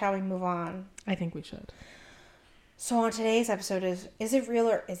 So, shall we move on? I think we should. So, on today's episode is it real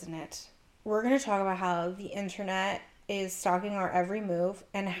or isn't it? We're going to talk about how the internet is stalking our every move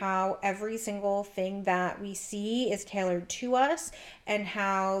and how every single thing that we see is tailored to us and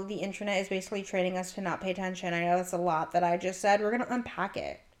how the internet is basically training us to not pay attention. I know that's a lot that I just said. We're going to unpack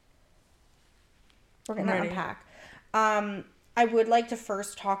it. We're going to unpack. I would like to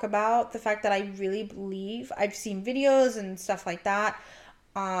first talk about the fact that I really believe, I've seen videos and stuff like that.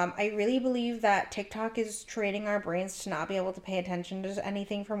 I really believe that TikTok is training our brains to not be able to pay attention to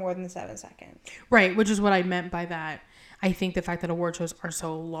anything for more than 7 seconds. Right, which is what I meant by that. I think the fact that award shows are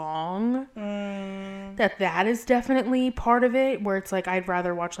so long, that is definitely part of it, where it's like I'd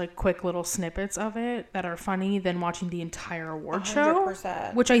rather watch like quick little snippets of it that are funny than watching the entire award 100%.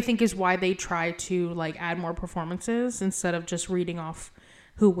 show, which I think is why they try to like add more performances instead of just reading off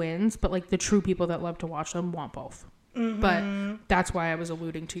who wins. But like the true people that love to watch them want both. But that's why I was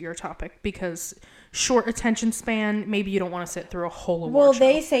alluding to your topic, because short attention span, maybe you don't want to sit through a whole award show.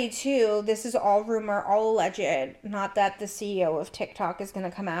 They say too, this is all rumor, all alleged, not that the CEO of TikTok is going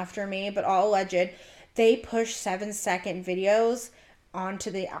to come after me, but all alleged. They push 7-second videos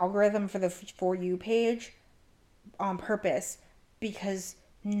onto the algorithm for the For You page on purpose because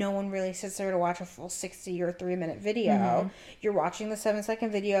no one really sits there to watch a full 60 or 3-minute video. You're watching the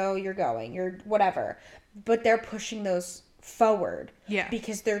 7-second video, you're whatever. But they're pushing those forward. Yeah.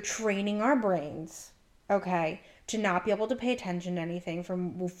 Because they're training our brains, okay, to not be able to pay attention to anything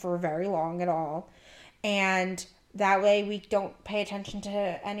for very long at all. And that way we don't pay attention to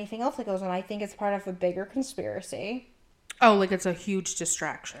anything else that goes on. I think it's part of a bigger conspiracy. Oh, like it's a huge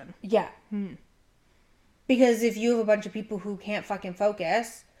distraction. Yeah. Because if you have a bunch of people who can't fucking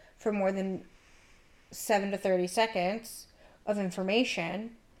focus for more than 7 to 30 seconds of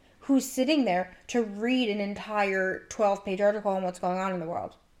information, who's sitting there to read an entire 12-page article on what's going on in the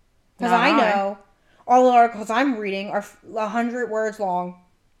world? Because I know all the articles I'm reading are 100 words long.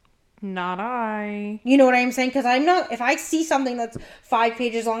 Not I. You know what I'm saying? Because I'm not, if I see something that's 5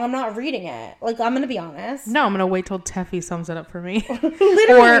 pages long, I'm not reading it. Like, I'm going to be honest. No, I'm going to wait till Teffy sums it up for me.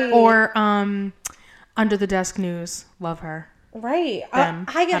 Literally. Or Under the Desk News. Love her. Right.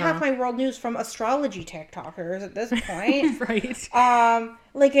 I get half my world news from astrology TikTokers at this point. Right.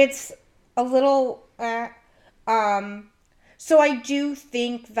 Like, it's a little, so I do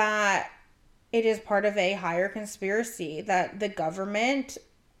think that it is part of a higher conspiracy that the government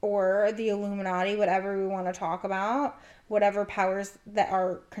or the Illuminati, whatever we want to talk about, whatever powers that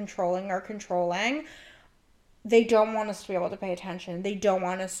are controlling, they don't want us to be able to pay attention. They don't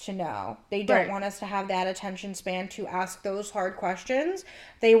want us to know. They don't want us to have that attention span to ask those hard questions.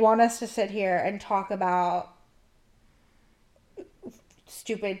 They want us to sit here and talk about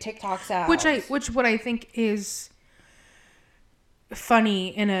stupid TikTok sounds. Which what I think is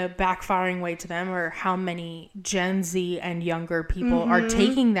funny in a backfiring way to them, or how many Gen Z and younger people are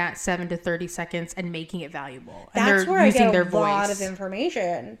taking that 7 to 30 seconds and making it valuable. And that's they're where using I get their a lot voice. of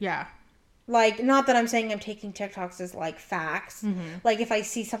information. Yeah. Like, not that I'm saying I'm taking TikToks as, like, facts. Like, if I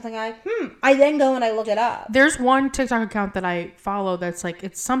see something, I then go and I look it up. There's one TikTok account that I follow that's like,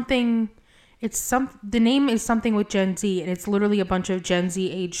 the name is something with Gen Z, and it's literally a bunch of Gen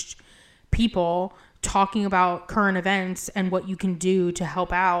Z aged people talking about current events and what you can do to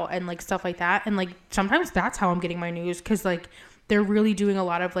help out and like stuff like that. And like sometimes that's how I'm getting my news, because like they're really doing a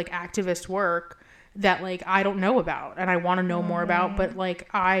lot of like activist work that like I don't know about and I want to know more about, but like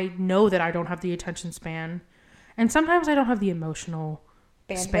I know that I don't have the attention span, and sometimes I don't have the emotional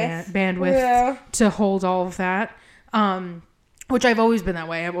bandwidth to hold all of that, which I've always been that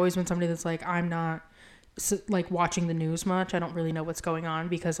way. I've always been somebody that's like, I'm not like watching the news much. I don't really know what's going on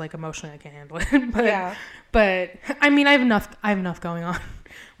because like emotionally I can't handle it. But I mean, I have enough going on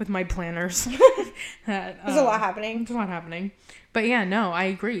with my planners. There's a lot happening. There's a lot happening. But yeah, no, I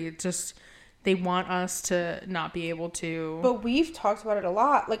agree. It's just they want us to not be able to. But we've talked about it a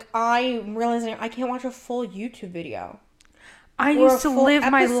lot. Like, I'm realizing I can't watch a full YouTube video. I used to live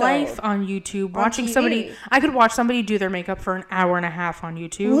my life on YouTube watching somebody. I could watch somebody do their makeup for an hour and a half on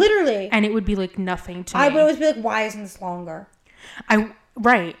YouTube. Literally. And it would be like nothing to me. I would always be like, why isn't this longer?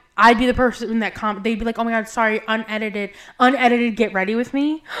 Right. I'd be the person in that comment. They'd be like, oh my God, sorry, unedited, get ready with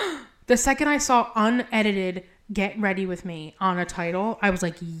me. The second I saw unedited, get ready with me on a title, I was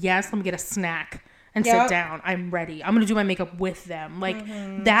like, yes, let me get a snack and sit down. I'm ready. I'm going to do my makeup with them. Like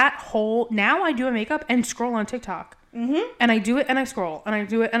that whole, now I do my makeup and scroll on TikTok. And I do it and I scroll and I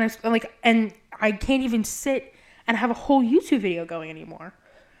do it and and I can't even sit and have a whole YouTube video going anymore.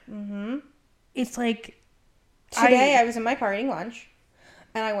 It's like today I was in my car eating lunch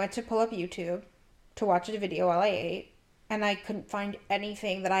and I went to pull up YouTube to watch a video while I ate, and I couldn't find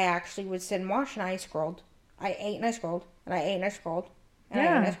anything that I actually would sit and watch, and I scrolled. I ate and I scrolled and I ate and I scrolled and I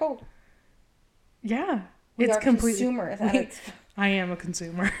ate and I scrolled. Yeah. It's completely consumers. I am a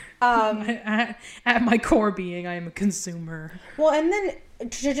consumer. At my core being, I am a consumer. Well, and then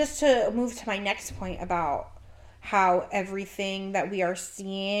to move to my next point about how everything that we are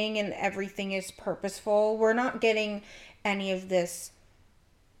seeing and everything is purposeful. We're not getting any of this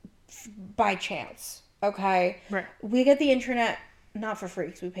by chance, okay? Right. We get the internet not for free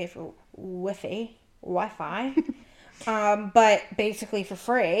because we pay for Wi-Fi, but basically for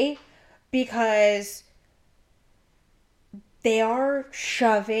free because they are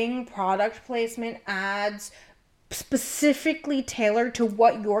shoving product placement ads specifically tailored to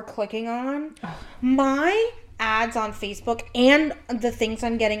what you're clicking on. My ads on Facebook and the things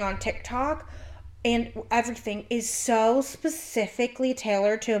I'm getting on TikTok and everything is so specifically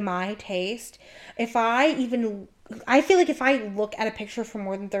tailored to my taste. I feel like if I look at a picture for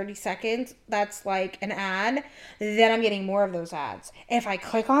more than 30 seconds, that's like an ad, then I'm getting more of those ads. If I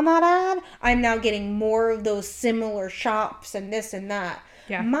click on that ad, I'm now getting more of those similar shops and this and that.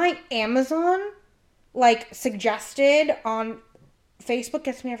 Yeah. My Amazon, like, suggested on Facebook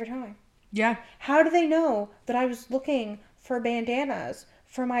gets me every time. Yeah. How do they know that I was looking for bandanas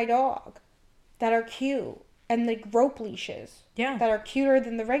for my dog that are cute and like rope leashes that are cuter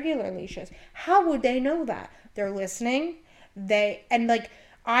than the regular leashes? How would they know that? They're listening.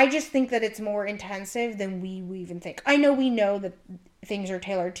 I just think that it's more intensive than we even think. I know we know that things are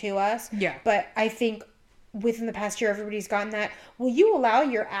tailored to us. Yeah. But I think within the past year, everybody's gotten that, will you allow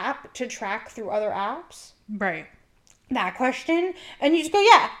your app to track through other apps? Right. That question. And you just go,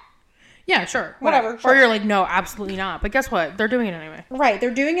 yeah. Yeah, sure. Whatever. Sure. Or you're like, no, absolutely not. But guess what? They're doing it anyway. Right.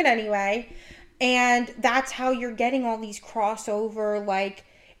 They're doing it anyway. And that's how you're getting all these crossover, like,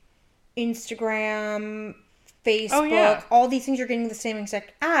 Instagram, Facebook, all these things, you're getting the same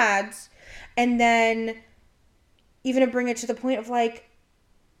exact ads. And then even to bring it to the point of, like,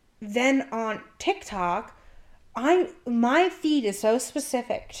 then on TikTok, my feed is so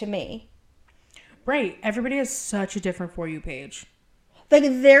specific to me. Right. Everybody has such a different For You page. Like,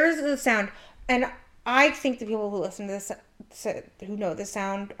 there's the sound. And I think the people who listen to this, who know the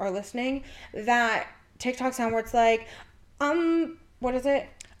sound, are listening. That TikTok sound where it's like, what is it?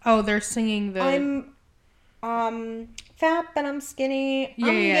 Oh, they're singing the... I'm fat, but I'm skinny. Yeah,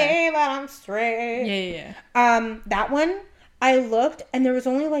 I'm yeah. gay, but I'm straight. Yeah. That one, I looked, and there was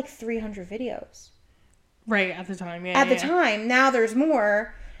only like 300 videos. Right, at the time, At the time. Now there's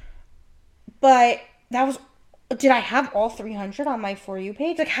more. But that was... Did I have all 300 on my For You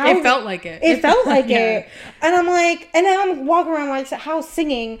page? Like, how... It felt like it. It felt like it. And I'm like... And then I'm walking around like house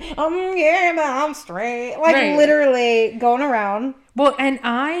singing, yeah, but I'm straight. Like, literally going around. Well, and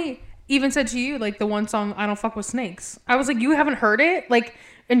I even said to you, like, the one song, I Don't Fuck With Snakes. I was like, you haven't heard it? Like,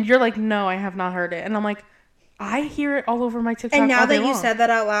 and you're like, no, I have not heard it. And I'm like, I hear it all over my TikTok. And now that you said that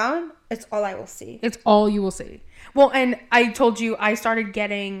out loud, it's all I will see. It's all you will see. Well, and I told you I started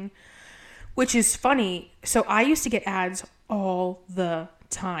getting... Which is funny. So I used to get ads all the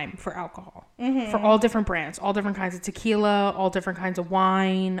time for alcohol. For all different brands. All different kinds of tequila. All different kinds of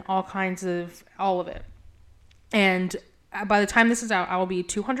wine. All of it. And by the time this is out, I will be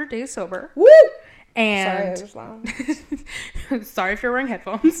 200 days sober. Woo! And... Sorry, I was loud. Sorry if you're wearing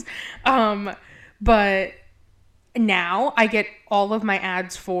headphones. But now I get all of my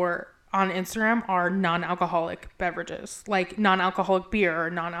ads on Instagram are non-alcoholic beverages, like non-alcoholic beer,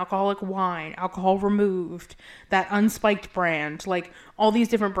 non-alcoholic wine, alcohol removed, that unspiked brand, like all these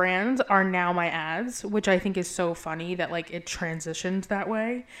different brands are now my ads, which I think is so funny that like it transitioned that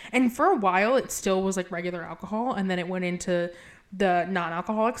way. And for a while it still was like regular alcohol, and then it went into the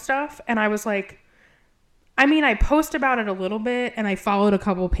non-alcoholic stuff. And I was like, I mean, I post about it a little bit and I followed a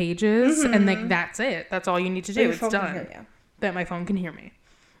couple pages and like, that's it. That's all you need to do. It's done. That my phone can hear me.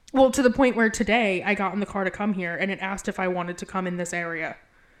 Well, to the point where today I got in the car to come here and it asked if I wanted to come in this area.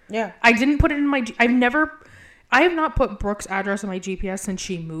 Yeah. I didn't put it in my... I have not put Brooke's address on my GPS since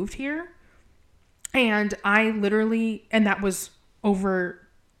she moved here. And I literally... And that was over...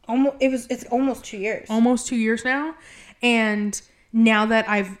 It's almost 2 years. Almost 2 years now. And now that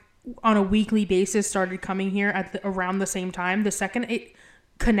I've, on a weekly basis, started coming here around the same time, the second it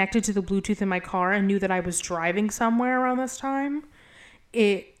connected to the Bluetooth in my car and knew that I was driving somewhere around this time...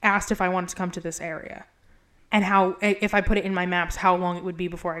 It asked if I wanted to come to this area and how, if I put it in my maps, how long it would be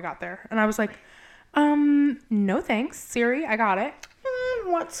before I got there. And I was like, no thanks, Siri, I got it.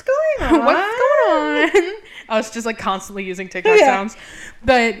 What's going on? What's going on? I was just like constantly using TikTok sounds.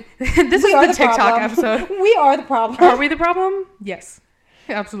 But this is the TikTok episode. We are the problem. Are we the problem? Yes,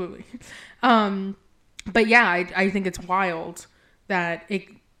 absolutely. But yeah, I think it's wild that it...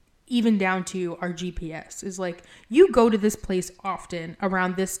 Even down to our GPS is like, you go to this place often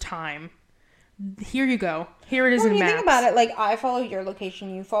around this time. Here you go. Here it is in maps. When you think about it, like I follow your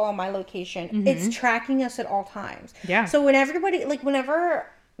location, you follow my location. Mm-hmm. It's tracking us at all times. Yeah. So when everybody, like whenever,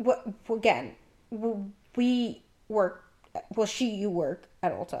 again, we work, you work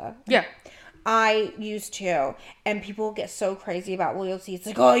at Ulta. Yeah. I used to, and people get so crazy about loyalty. It's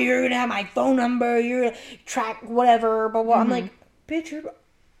like, oh, you're gonna have my phone number, you're gonna track whatever, blah blah. Mm-hmm. I'm like, bitch,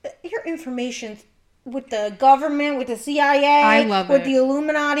 your information's with the government, with the CIA, I love with the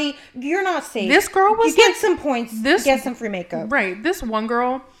Illuminati. You're not safe. This girl was you get some points. Get some free makeup. Right. This one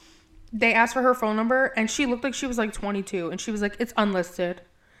girl, they asked for her phone number, and she looked like she was like 22, and she was like, "It's unlisted."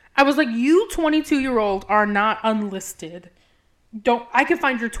 I was like, "You 22-year-old are not unlisted. I can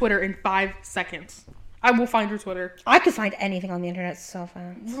find your Twitter in 5 seconds. I will find your Twitter. I could find anything on the internet so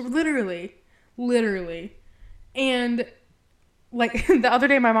fast. Literally, and." Like, the other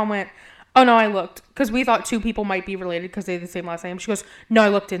day, my mom went, oh, no, I looked. Because we thought 2 people might be related because they have the same last name. She goes, no, I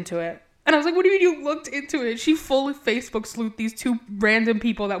looked into it. And I was like, what do you mean you looked into it? She fully Facebook sleuthed these 2 random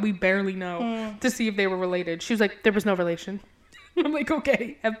people that we barely know to see if they were related. She was like, there was no relation. I'm like,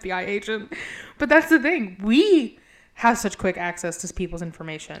 okay, FBI agent. But that's the thing. We have such quick access to people's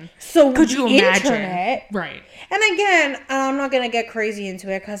information. So could you imagine? Internet, right. And again, I'm not going to get crazy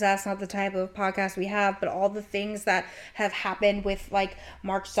into it because that's not the type of podcast we have, but all the things that have happened with like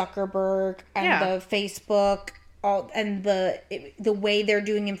Mark Zuckerberg and the Facebook all and the way they're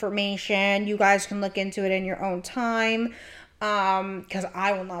doing information. You guys can look into it in your own time. Because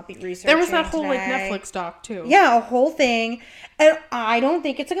I will not be researching. There was that whole today. Netflix doc too. Yeah, a whole thing. And I don't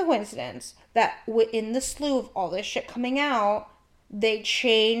think it's a coincidence that in the slew of all this shit coming out, they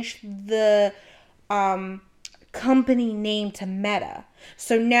changed the company name to Meta.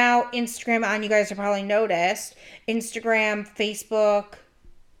 So now Instagram, and you guys have probably noticed, Instagram, Facebook,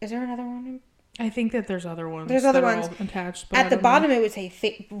 is there another one? I think that there's other ones. There's other that ones are all attached. But at the bottom, it would say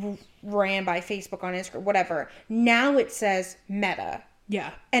ran by Facebook on Instagram, whatever. Now it says Meta.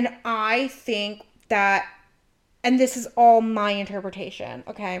 Yeah. And I think that, and this is all my interpretation,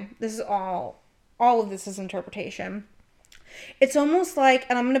 okay? This is all of this is interpretation. It's almost like,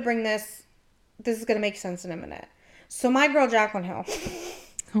 and I'm going to bring this is going to make sense in a minute. So my girl, Jaclyn Hill.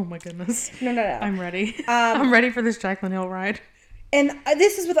 Oh my goodness. No. I'm ready. I'm ready for this Jaclyn Hill ride. And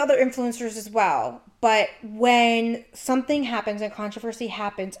this is with other influencers as well. But when something happens and controversy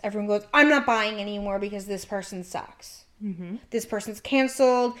happens, everyone goes, I'm not buying anymore because this person sucks. Mm-hmm. This person's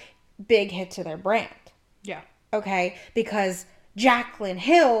canceled. Big hit to their brand. Yeah. Okay? Because Jaclyn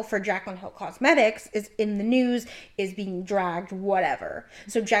Hill, for Jaclyn Hill Cosmetics, is in the news, is being dragged, whatever.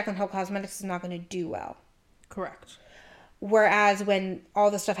 So Jaclyn Hill Cosmetics is not going to do well. Correct. Whereas when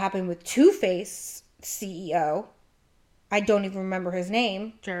all the stuff happened with Too Faced CEO... I don't even remember his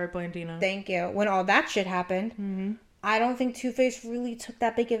name. Jared Blandino. Thank you. When all that shit happened, I don't think Too Faced really took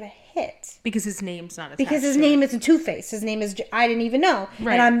that big of a hit. Because his name's not attached. Because his name isn't Too Faced. His name is, I didn't even know.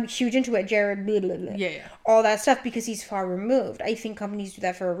 Right. And I'm huge into it. Jared, blah, blah, blah. Yeah. All that stuff because he's far removed. I think companies do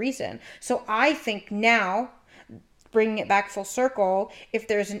that for a reason. So I think now, bringing it back full circle, if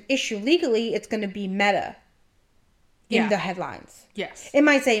there's an issue legally, it's going to be Meta. In the headlines. Yes. It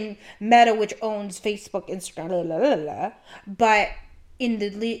might say Meta, which owns Facebook, Instagram, blah, blah, blah, blah, but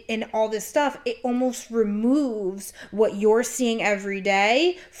in all this stuff, it almost removes what you're seeing every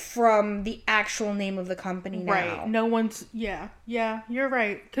day from the actual name of the company now. Right. No one's, yeah, you're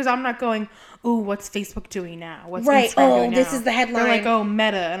right. Because I'm not going, ooh, what's Facebook doing now? What's Instagram doing now? This is the headline. They're like, oh,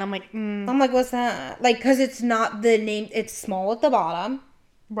 Meta. And I'm like, I'm like, what's that? Like, because it's not the name, it's small at the bottom.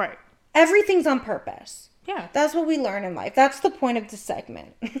 Right. Everything's on purpose. Yeah. That's what we learn in life. That's the point of this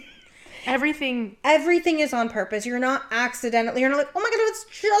segment. Everything is on purpose. You're not accidentally, you're not like, oh my God, I was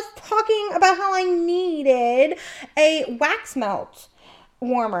just talking about how I needed a wax melt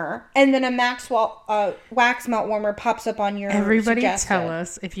warmer. And then a wax melt warmer pops up on your Everybody suggested. Tell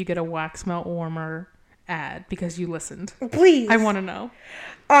us if you get a wax melt warmer ad because you listened. Please. I want to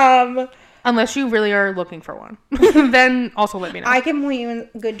know. Unless you really are looking for one. Then also let me know. I can point you in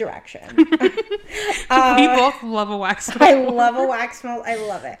good direction. We both love a wax melt. I love a wax melt. I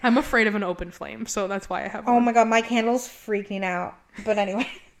love it. I'm afraid of an open flame, so that's why I have one. Oh my God, my candle's freaking out. But anyway.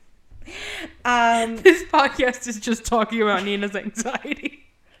 This podcast is just talking about Nina's anxiety.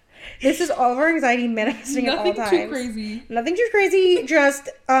 This is all of our anxiety manifesting at all times. Nothing too crazy. Nothing too crazy. Just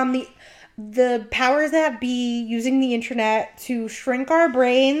the powers that be using the internet to shrink our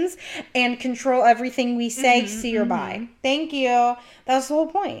brains and control everything we say, see, or buy. Thank you. That's the whole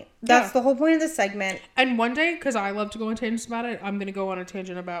point. That's the whole point of this segment. And one day, because I love to go on tangents about it, I'm going to go on a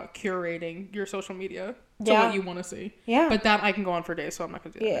tangent about curating your social media to what you want to see. Yeah. But that I can go on for days, so I'm not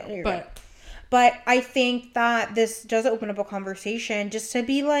going to do that now. Right. But I think that this does open up a conversation just to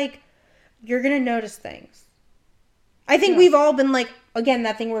be like, you're going to notice things. I think we've all been like, again,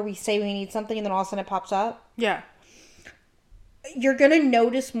 that thing where we say we need something and then all of a sudden it pops up. Yeah. You're going to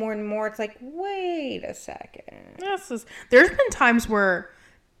notice more and more. It's like, wait a second. There's been times where,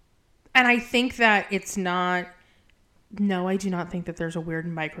 and I think that it's not, no, I do not think that there's a weird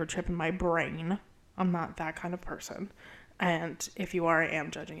microchip in my brain. I'm not that kind of person. And if you are, I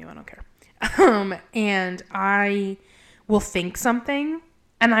am judging you. I don't care. And I will think something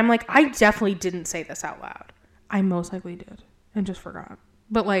and I'm like, I definitely didn't say this out loud. I most likely did and just forgot.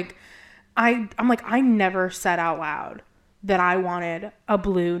 But like, I'm like, I never said out loud that I wanted a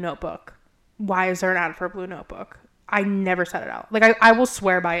blue notebook. Why is there an ad for a blue notebook? I never said it out. Like, I will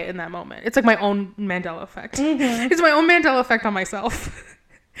swear by it in that moment. It's like my own Mandela effect. Mm-hmm. It's my own Mandela effect on myself.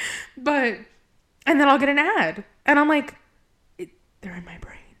 And then I'll get an ad. And I'm like, they're in my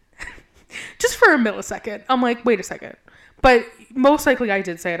brain. Just for a millisecond. I'm like, wait a second. But most likely I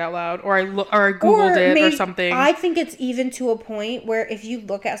did say it out loud, or I Googled it or something. I think it's even to a point where if you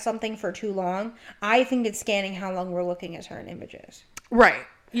look at something for too long, I think it's scanning how long we're looking at certain images. Right.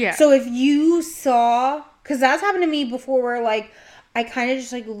 Yeah. So if you saw, because that's happened to me before where like, I kind of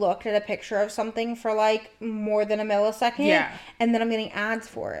just like looked at a picture of something for like more than a millisecond. Yeah. And then I'm getting ads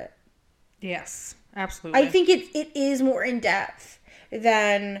for it. Yes, absolutely. I think it is more in depth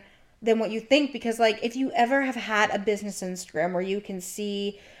than than what you think, because like if you ever have had a business Instagram where you can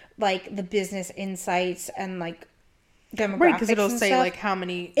see like the business insights and like demographics, Right, because it'll and say stuff, like how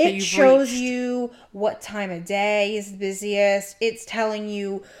many that it you've shows reached. you what time of day is busiest. It's telling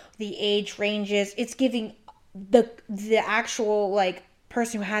you the age ranges. It's giving the actual like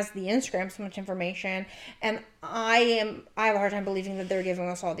person who has the Instagram so much information, and I have a hard time believing that they're giving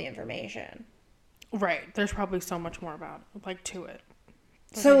us all the information. Right, there's probably so much more about like to it.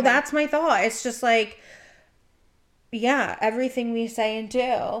 So that's my thought. It's just like, yeah, everything we say and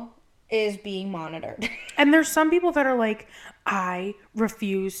do is being monitored. And there's some people that are like, I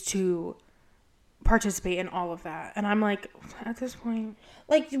refuse to participate in all of that. And I'm like, at this point,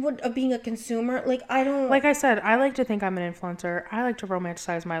 Like, being a consumer, like, I don't... like I said, I like to think I'm an influencer. I like to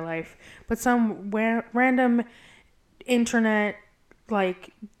romanticize my life. But some random internet, like,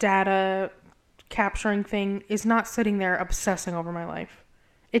 data capturing thing is not sitting there obsessing over my life.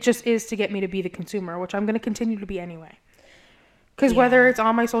 It just is to get me to be the consumer, which I'm going to continue to be anyway. Because whether it's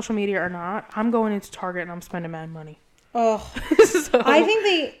on my social media or not, I'm going into Target and I'm spending mad money. Oh, So, I think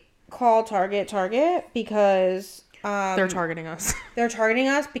they call Target because... they're targeting us. They're targeting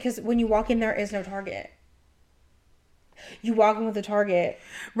us because when you walk in, there is no Target. You walk in with a Target.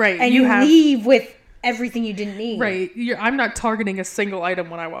 Right. And you leave with everything you didn't need. Right. I'm not targeting a single item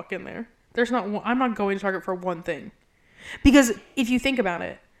when I walk in there. I'm not going to Target for one thing. Because if you think about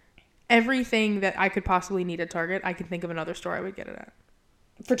it, everything that I could possibly need at Target, I can think of another store I would get it at.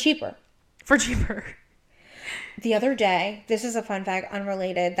 For cheaper. The other day, this is a fun fact,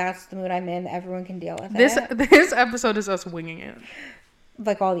 unrelated. That's the mood I'm in. Everyone can deal with it. This episode is us winging it.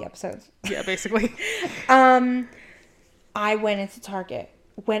 Like all the episodes. Yeah, basically. I went into Target.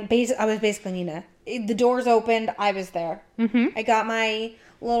 I was basically Nina. The doors opened. I was there. Mm-hmm. I got my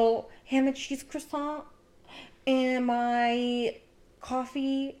little ham and cheese croissant and my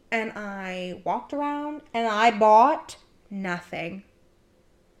coffee, and I walked around and I bought nothing.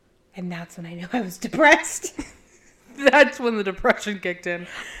 And that's when I knew I was depressed. That's when the depression kicked in.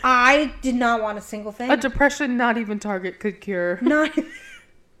 I did not want a single thing. A depression not even Target could cure. Not.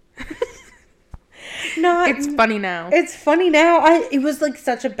 It's funny now. It's funny now. It was like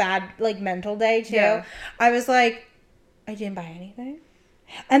such a bad like mental day too. Yeah. I was like, I didn't buy anything.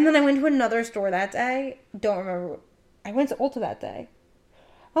 And then I went to another store that day. Don't remember. I went to Ulta that day.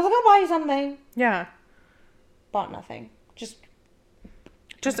 I was like, I'll buy you something. Yeah. Bought nothing. Just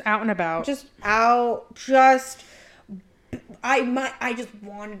out and about. I just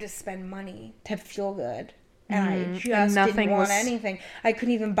wanted to spend money to feel good. And I just didn't want anything. I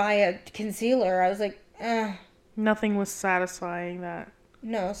couldn't even buy a concealer. I was like, eh. Nothing was satisfying that.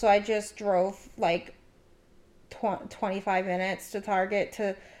 No, so I just drove like 25 minutes to Target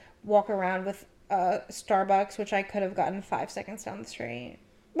to walk around with Starbucks, which I could have gotten 5 seconds down the street.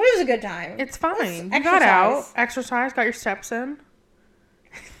 But it was a good time. It's fine. You got out, exercised, got your steps in.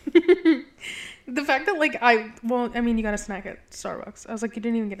 The fact that like you got a snack at Starbucks. I was like, you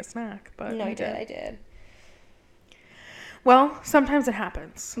didn't even get a snack, but no, I did. Well, sometimes it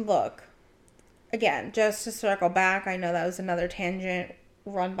happens. Look, again, just to circle back, I know that was another tangent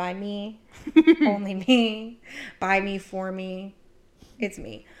run by me, only me, by me, for me. It's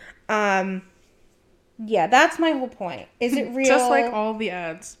me. Yeah, that's my whole point. Is it real? Just like all the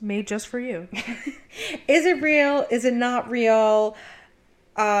ads made just for you. Is it real? Is it not real?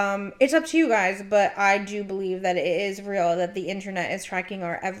 It's up to you guys, but I do believe that it is real, that the internet is tracking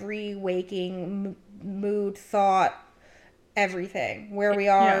our every waking mood, thought, everything. Where we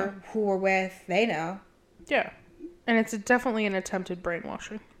are, who we're with, they know. Yeah. And it's definitely an attempted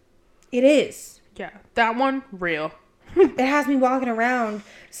brainwashing. It is. Yeah. That one, real. It has me walking around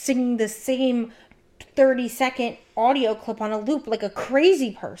singing the same 30-second audio clip on a loop like a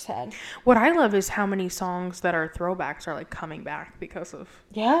crazy person. What I love is how many songs that are throwbacks are like coming back because of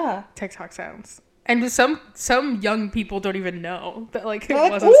TikTok sounds. And some young people don't even know that like it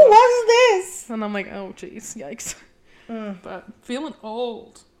like, wasn't. Who was this? And I'm like, oh jeez, yikes. But feeling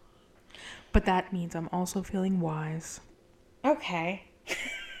old. But that means I'm also feeling wise. Okay.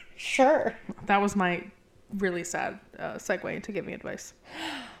 Sure. That was my really sad segue into giving advice.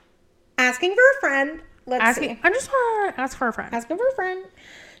 Asking for a friend. Let's see. I just want to ask for a friend. Asking for a friend.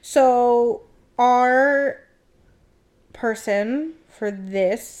 So, our person for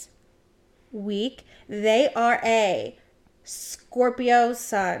this week, they are a Scorpio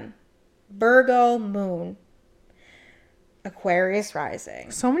sun, Virgo moon, Aquarius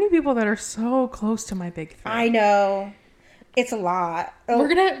rising. So many people that are so close to my big three. I know. It's a lot. We're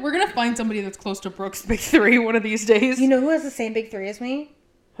gonna find somebody that's close to Brooke's big three one of these days. You know who has the same big three as me?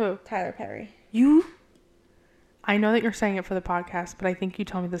 Who? Tyler Perry. I know that you're saying it for the podcast, but I think you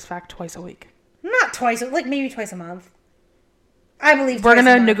tell me this fact twice a week. Not twice, like maybe twice a month. I believe we're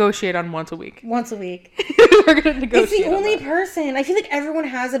gonna negotiate on once a week. Once a week. We're gonna negotiate. It's the only person. I feel like everyone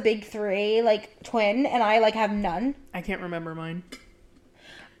has a big three, like twin, and I like have none. I can't remember mine.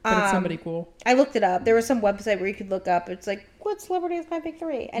 But it's somebody cool. I looked it up. There was some website where you could look up. It's like, what celebrity is my big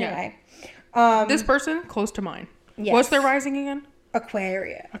three? Anyway. Yeah. This person, close to mine. Yes. What's their rising again?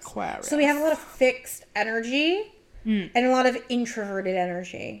 Aquarius. Aquarius. So we have a lot of fixed energy and a lot of introverted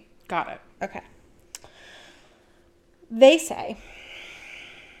energy. Got it. Okay. They say,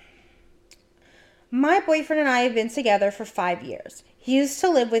 my boyfriend and I have been together for 5 years. He used to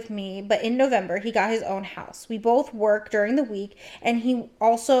live with me, but in November, he got his own house. We both work during the week, and he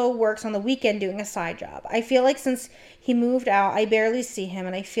also works on the weekend doing a side job. I feel like since he moved out, I barely see him,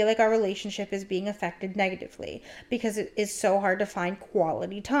 and I feel like our relationship is being affected negatively because it is so hard to find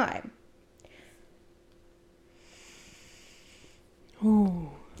quality time. Ooh.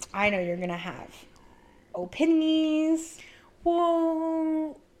 I know you're going to have opinions.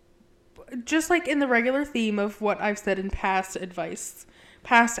 Well, just like in the regular theme of what I've said in past advice,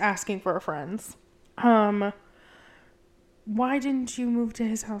 past asking for a friend's, why didn't you move to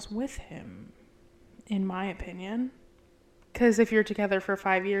his house with him, in my opinion? Because if you're together for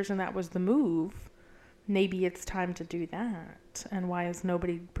 5 years and that was the move, maybe it's time to do that. And why is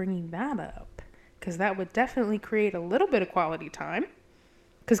nobody bringing that up? Because that would definitely create a little bit of quality time.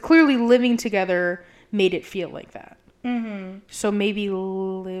 Because clearly living together made it feel like that. Mm-hmm. So maybe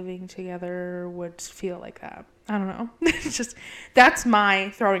living together would feel like that. I don't know. It's just, that's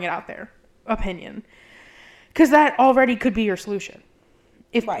my throwing it out there opinion. Because that already could be your solution.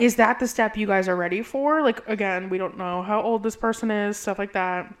 Is that the step you guys are ready for? Like, again, we don't know how old this person is, stuff like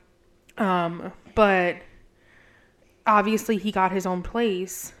that. But obviously he got his own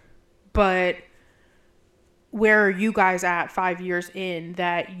place. But where are you guys at 5 years in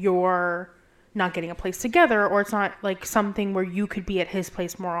that you're not getting a place together, or it's not like something where you could be at his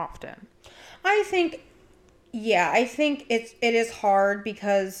place more often? I think it is hard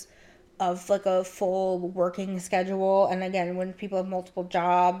because of like a full working schedule. And again, when people have multiple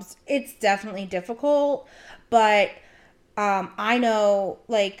jobs, it's definitely difficult. But I know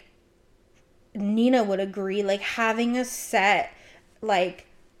like Nina would agree, like having a set like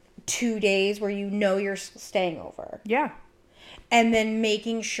 2 days where you know you're staying over. Yeah. And then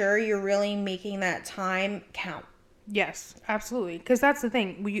making sure you're really making that time count. Yes, absolutely. Because that's the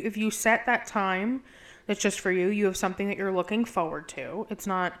thing. If you set that time that's just for you, you have something that you're looking forward to. It's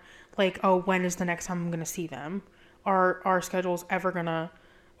not like, oh, when is the next time I'm going to see them? Are our schedules ever going to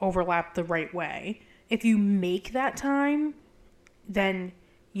overlap the right way? If you make that time, then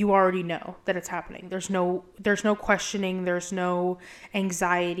you already know that it's happening. There's no questioning. There's no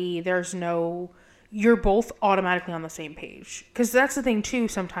anxiety. You're both automatically on the same page. Because that's the thing too,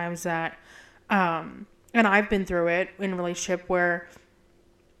 sometimes that, and I've been through it in a relationship where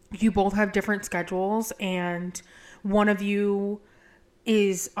you both have different schedules and one of you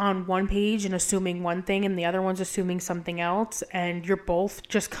is on one page and assuming one thing and the other one's assuming something else. And you're both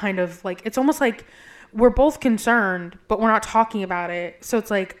just kind of like, it's almost like we're both concerned, but we're not talking about it. So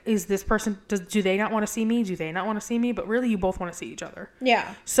it's like, is this person, do they not want to see me? Do they not want to see me? But really you both want to see each other.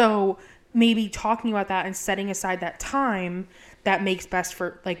 Yeah. So maybe talking about that and setting aside that time that makes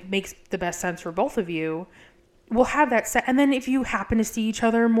the best sense for both of you. We'll have that set. And then if you happen to see each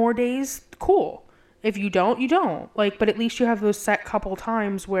other more days, cool. If you don't, you don't. But at least you have those set couple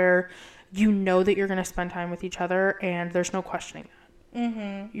times where you know that you're going to spend time with each other and there's no questioning that.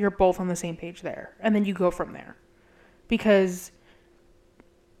 Mm-hmm. You're both on the same page there. And then you go from there. Because,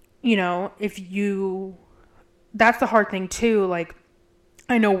 that's the hard thing too. Like,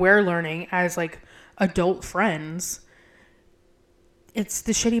 I know we're learning as like adult friends. It's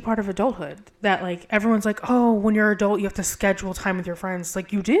the shitty part of adulthood that like everyone's like, oh, when you're an adult, you have to schedule time with your friends.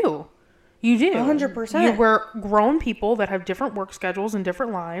 Like you do. 100%. We're grown people that have different work schedules and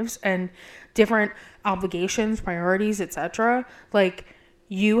different lives and different obligations, priorities, etc. Like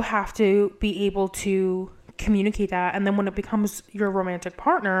you have to be able to communicate that. And then when it becomes your romantic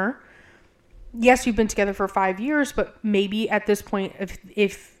partner, yes, you've been together for 5 years, but maybe at this point,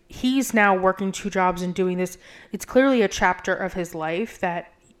 if he's now working 2 jobs and doing this, it's clearly a chapter of his life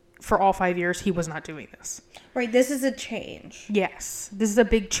that for all 5 years, he was not doing this. Right. This is a change. Yes. This is a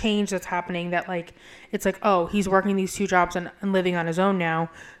big change that's happening that like, it's like, oh, he's working these 2 jobs and living on his own now.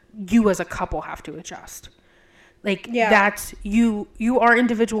 You as a couple have to adjust. Like that's, you are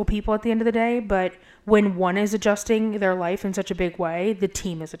individual people at the end of the day, but when one is adjusting their life in such a big way, the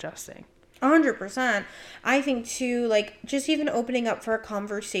team is adjusting. 100%. I think too, like just even opening up for a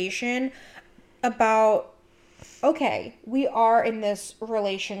conversation about okay, we are in this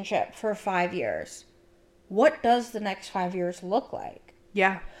relationship for 5 years. What does the next 5 years look like?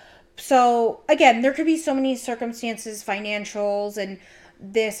 Yeah. So again, there could be so many circumstances, financials, and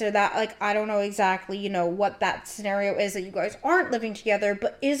this or that. Like, I don't know exactly, what that scenario is that you guys aren't living together,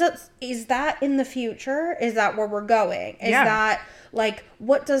 but is that in the future? Is that where we're going? Is that, like,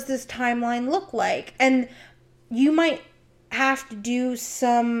 what does this timeline look like? And you might have to do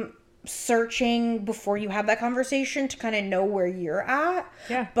some searching before you have that conversation to kind of know where you're at.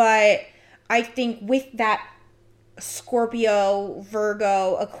 Yeah. But I think with that Scorpio,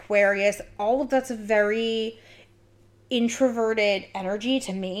 Virgo, Aquarius, all of that's a very introverted energy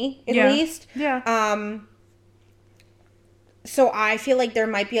to me, at least. Yeah. So I feel like there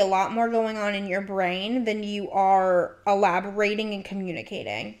might be a lot more going on in your brain than you are elaborating and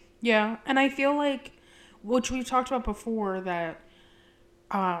communicating. Yeah. And I feel like, which we've talked about before, that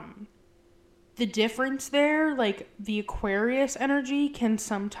the difference there, like the Aquarius energy can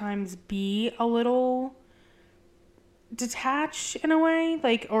sometimes be a little detached in a way,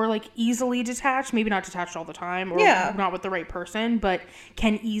 like, or like easily detached, maybe not detached all the time, or not with the right person, but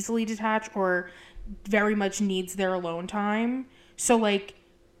can easily detach, or very much needs their alone time. So like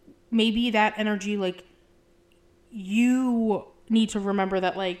maybe that energy, like, you need to remember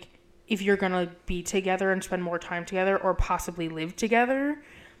that, like, if you're gonna be together and spend more time together or possibly live together,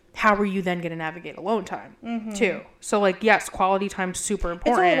 how are you then going to navigate alone time too? So like, yes, quality time's super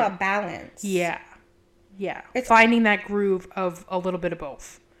important. It's all about balance. Yeah. It's finding that groove of a little bit of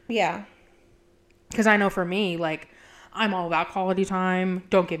both. Yeah. Because I know for me, like, I'm all about quality time.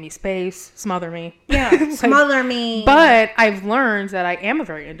 Don't give me space. Smother me. Yeah. Like, smother me. But I've learned that I am a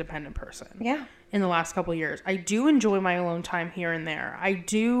very independent person. Yeah. In the last couple of years. I do enjoy my alone time here and there. I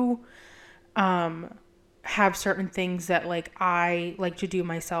do have certain things that, like, I like to do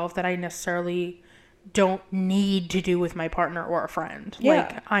myself that I necessarily don't need to do with my partner or a friend. Yeah.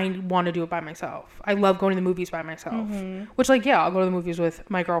 Like, I want to do it by myself. I love going to the movies by myself. Which, like, yeah, I'll go to the movies with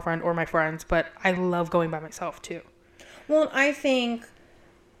my girlfriend or my friends, but I love going by myself too. Well, I think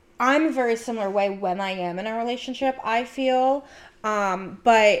I'm a very similar way when I am in a relationship, I feel.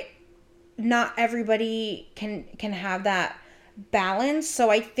 But not everybody can have that balance. So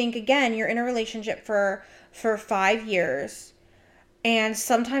I think, again, you're in a relationship for 5 years, and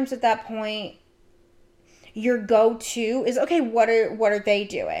sometimes at that point your go-to is, okay, what are they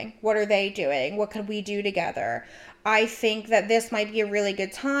doing? What could we do together? I think that this might be a really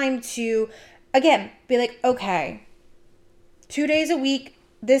good time to, again, be like, okay, 2 days a week,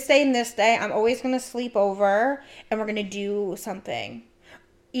 this day and this day, I'm always going to sleep over and we're going to do something.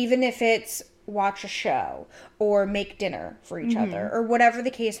 Even if it's watch a show or make dinner for each other or whatever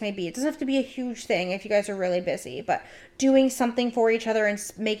the case may be. It doesn't have to be a huge thing if you guys are really busy, but doing something for each other and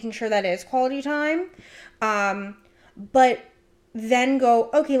making sure that is quality time. But then go,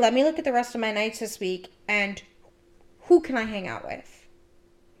 okay, let me look at the rest of my nights this week and who can I hang out with?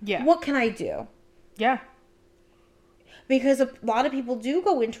 Yeah. What can I do? Yeah. Because a lot of people do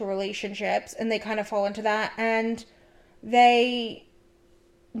go into relationships and they kind of fall into that, and they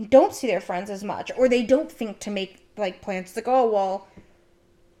don't see their friends as much, or they don't think to make, like, plans to go, well,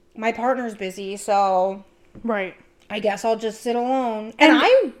 my partner's busy, so right, I guess I'll just sit alone. And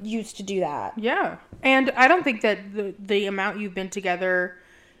I used to do that. Yeah. And I don't think that the amount you've been together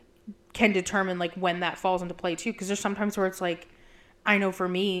can determine, like, when that falls into play too, because there's sometimes where it's like, I know for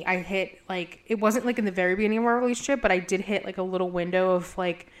me, I hit, like, it wasn't like in the very beginning of our relationship, but I did hit, like, a little window of,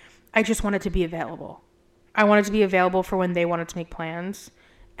 like, I just wanted to be available. I wanted to be available for when they wanted to make plans.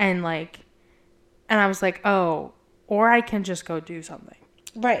 And, like, and I was like, oh, or I can just go do something.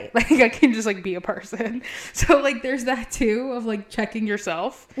 Right. Like, I can just, like, be a person. So, like, there's that too of, like, checking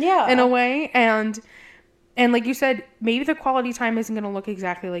yourself. Yeah. In a way. And like you said, maybe the quality time isn't going to look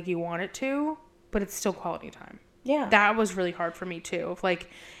exactly like you want it to, but it's still quality time. Yeah. That was really hard for me too. Of, like,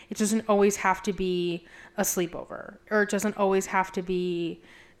 it doesn't always have to be a sleepover, or it doesn't always have to be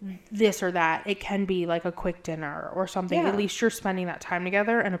this or that. It can be like a quick dinner or something. Yeah. At least you're spending that time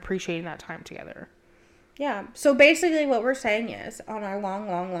together and appreciating that time together. Yeah. So basically what we're saying is, on our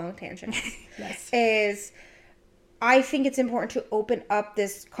long tangent, yes, is I think it's important to open up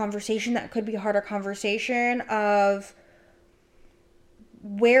this conversation that could be a harder conversation of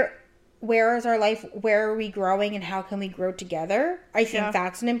where is our life, where are we growing, and how can we grow together? I think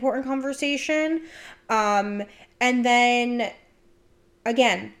that's an important conversation. And then,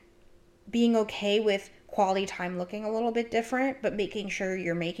 again, being okay with quality time looking a little bit different, but making sure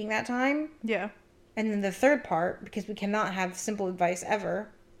you're making that time. Yeah. And then the third part, because we cannot have simple advice ever.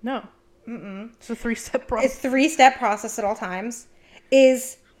 No. It's a 3-step process. It's 3-step process at all times.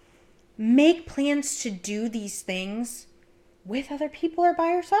 Is make plans to do these things with other people or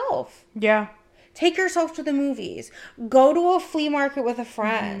by yourself. Yeah. Take yourself to the movies. Go to a flea market with a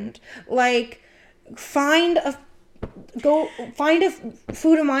friend. Like, find a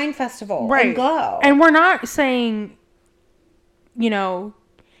food and wine festival and go. And we're not saying,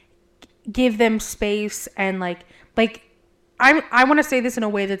 give them space and like I want to say this in a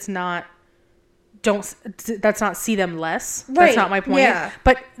way that's not see them less. Right. That's not my point. Yeah.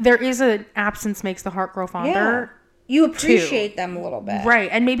 But there is an absence makes the heart grow fonder. Yeah. You appreciate them a little bit. Right.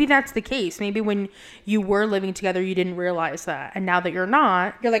 And maybe that's the case. Maybe when you were living together, you didn't realize that. And now that you're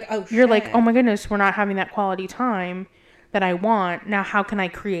not, you're like, oh, you're like, oh my goodness, we're not having that quality time that I want. Now, how can I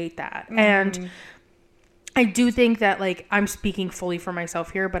create that? Mm-hmm. And I do think that, like, I'm speaking fully for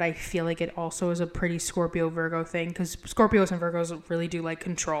myself here, but I feel like it also is a pretty Scorpio Virgo thing, because Scorpios and Virgos really do like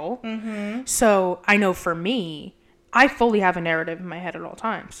control. Mm-hmm. So I know for me, I fully have a narrative in my head at all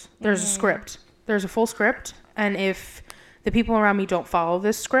times. There's a script. There's a full script. And if the people around me don't follow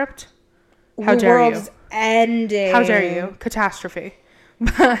this script, how dare you? The world's ending. How dare you? Catastrophe.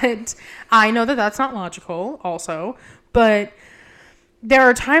 But I know that that's not logical also. But there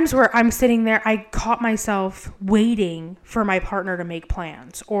are times where I'm sitting there, I caught myself waiting for my partner to make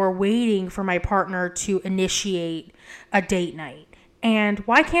plans or waiting for my partner to initiate a date night. And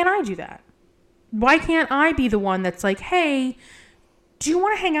why can't I do that? Why can't I be the one that's like, hey, do you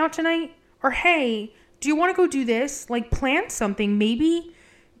want to hang out tonight? Or hey, do you want to go do this? Like, plan something. Maybe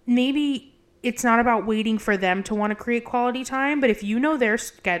it's not about waiting for them to want to create quality time, but if you know their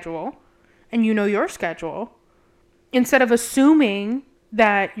schedule and you know your schedule, instead of assuming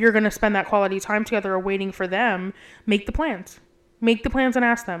that you're going to spend that quality time together or waiting for them, make the plans. Make the plans and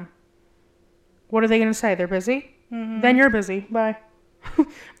ask them. What are they going to say? They're busy? Mm-hmm. Then you're busy. Bye.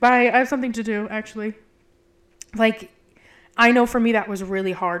 Bye. I have something to do, actually. Like, I know for me that was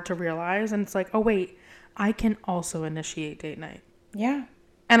really hard to realize. And it's like, oh, wait, I can also initiate date night. Yeah.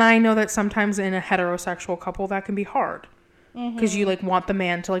 And I know that sometimes in a heterosexual couple that can be hard. Because you, like, want the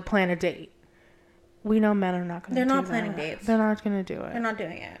man to, like, plan a date. We know men are not going to do that. They're not planning dates. They're not going to do it. They're not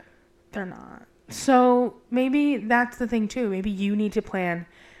doing it. They're not. So maybe that's the thing, too. Maybe you need to plan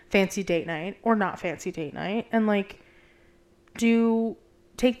fancy date night or not fancy date night. And, like,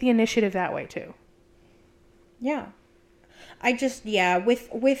 take the initiative that way, too. Yeah. I just, with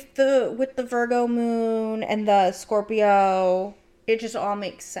the Virgo moon and the Scorpio, it just all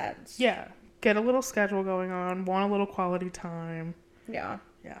makes sense. Yeah. Get a little schedule going on. Want a little quality time. Yeah.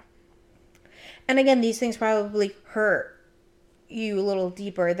 Yeah. And again, these things probably hurt you a little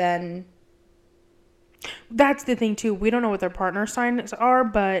deeper than... That's the thing, too. We don't know what their partner signs are,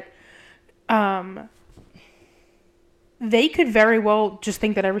 but they could very well just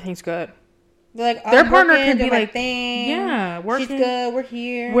think that everything's good. They're like, their partner could be like, yeah, working. She's good. We're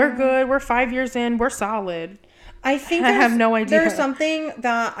here. We're good. We're 5 years in. We're solid. I think I have no idea. There's something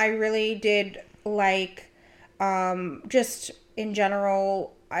that I really did like, just in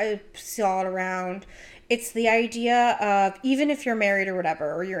general, I saw it around. It's the idea of, even if you're married or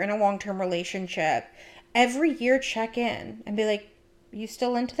whatever, or you're in a long-term relationship, every year check in and be like, you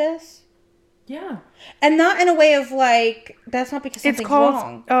still into this? Yeah. And not in a way of like, that's not because something's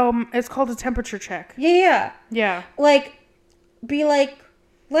wrong. It's called a temperature check. Yeah. Yeah. Like, be like,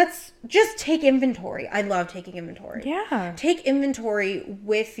 let's just take inventory. I love taking inventory. Yeah. Take inventory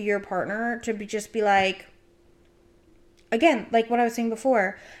with your partner to just be like, again, like what I was saying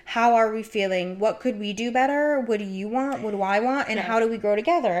before, how are we feeling? What could we do better? What do you want? What do I want? And how do we grow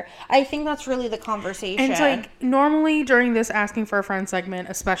together? I think that's really the conversation. And it's like, normally during this asking for a friend segment,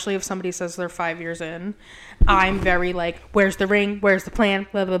 especially if somebody says they're 5 years in, I'm very like, where's the ring? Where's the plan?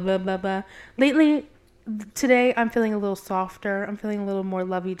 Blah, blah, blah, blah, blah. Lately, today, I'm feeling a little softer. I'm feeling a little more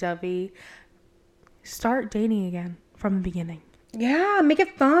lovey-dovey. Start dating again from the beginning. Yeah, make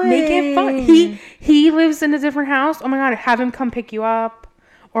it fun. Make it fun. He lives in a different house. Oh my God, have him come pick you up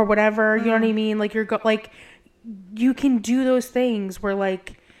or whatever. You know what I mean? Like you can do those things where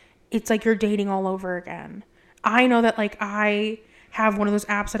like it's like you're dating all over again. I know that like I have one of those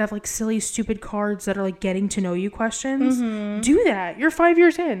apps that have like silly stupid cards that are like getting to know you questions. Mm-hmm. Do that. You're 5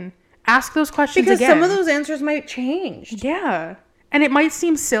 years in. Ask those questions because again. Some of those answers might change. Yeah. And it might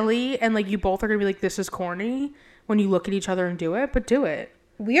seem silly and like you both are going to be like, this is corny when you look at each other and do it, but do it.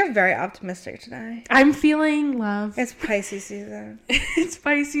 We are very optimistic today. I'm feeling love. It's Pisces season. It's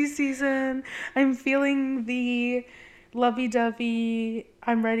Pisces season. I'm feeling the lovey-dovey.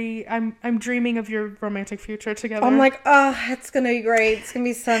 I'm ready. I'm dreaming of your romantic future together. I'm like, oh, it's going to be great. It's going to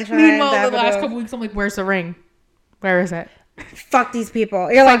be sunshine. Meanwhile, the last couple weeks, I'm like, where's the ring? Where is it? Fuck these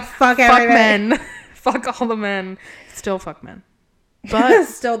people. You're like, fuck everybody. Men. Fuck all the men. Still fuck men. But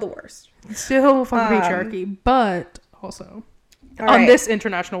still the worst. Still fucking patriarchy. But also right. this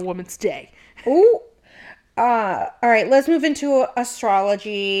International Women's Day. Ooh. All right, let's move into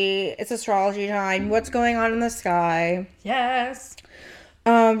astrology. It's astrology time. What's going on in the sky? Yes.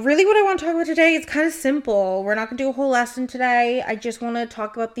 Really what I want to talk about today is kind of simple. We're not going to do a whole lesson today. I just want to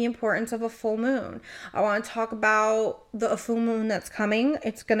talk about the importance of a full moon. I want to talk about a full moon that's coming.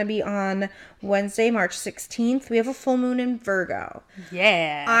 It's going to be on Wednesday, March 16th. We have a full moon in Virgo.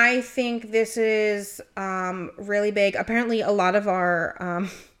 Yeah. I think this is really big. Apparently a lot of our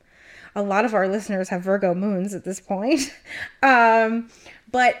listeners have Virgo moons at this point.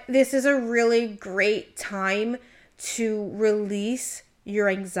 But this is a really great time to release your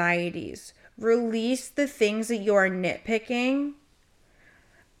anxieties. Release the things that you are nitpicking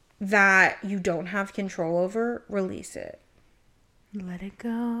that you don't have control over. Release it. Let it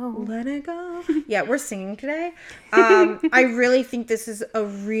go. Let it go. Yeah, we're singing today. I really think this is a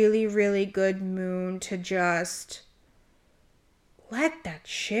really, really good moon to just let that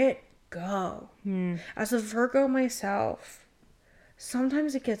shit go. As a Virgo myself,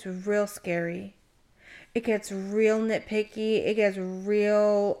 sometimes it gets real scary. It gets real nitpicky. It gets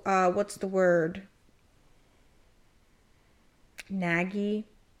real, what's the word? Naggy?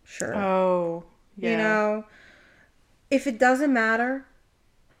 Sure. Oh, yeah. You know, if it doesn't matter,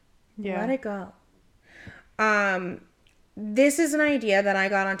 let it go. This is an idea that I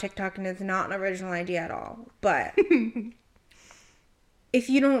got on TikTok, and it's not an original idea at all. But if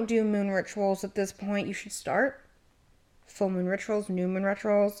you don't do moon rituals at this point, you should start. Full moon rituals, new moon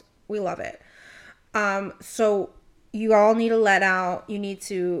rituals. We love it. So you all need to let out. You need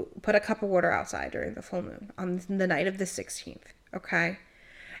to put a cup of water outside during the full moon on the night of the 16th. Okay.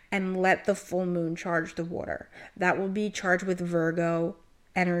 And let the full moon charge the water. That will be charged with Virgo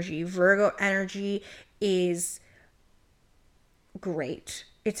energy. Virgo energy is great.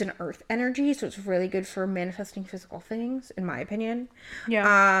 It's an earth energy, so it's really good for manifesting physical things, in my opinion.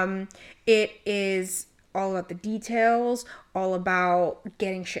 Yeah. It is all about the details, all about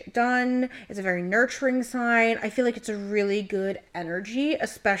getting shit done. It's a very nurturing sign. I feel like it's a really good energy,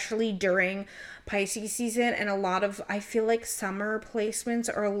 especially during Pisces season. And I feel like summer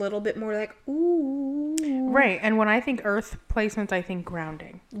placements are a little bit more like, ooh. Right. And when I think earth placements, I think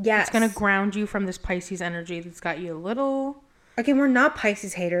grounding. Yes. It's going to ground you from this Pisces energy that's got you a little... Okay, we're not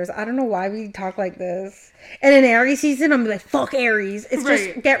Pisces haters. I don't know why we talk like this. And in Aries season, I'm like, fuck Aries. It's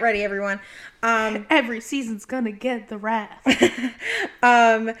right. Just, get ready, everyone. Every season's gonna get the wrath.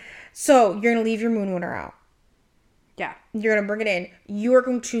 So you're gonna leave your moon water out. Yeah. You're gonna bring it in. You are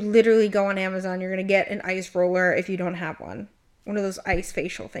going to literally go on Amazon. You're gonna get an ice roller if you don't have one. One of those ice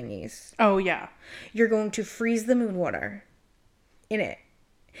facial thingies. Oh, yeah. You're going to freeze the moon water in it.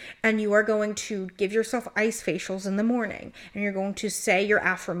 And you are going to give yourself ice facials in the morning. And you're going to say your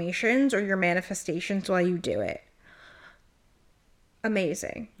affirmations or your manifestations while you do it.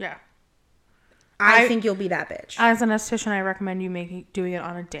 Amazing. Yeah. I think you'll be that bitch. As an esthetician, I recommend you doing it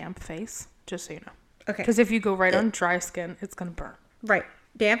on a damp face. Just so you know. Okay. Because if you go right on dry skin, it's going to burn. Right.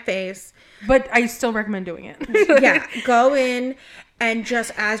 Damp face. But I still recommend doing it. Yeah. Go in and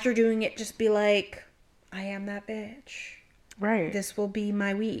just as you're doing it, just be like, I am that bitch. Right. This will be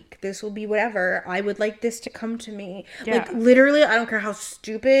my week. This will be whatever. I would like this to come to me. Yeah. Like, literally, I don't care how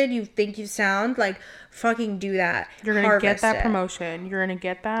stupid you think you sound. Like, fucking do that. You're going to get that promotion. You're going to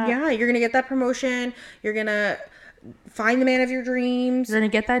get that. Yeah, you're going to get that promotion. You're going to find the man of your dreams. You're going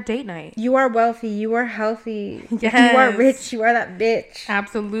to get that date night. You are wealthy. You are healthy. Yes. You are rich. You are that bitch.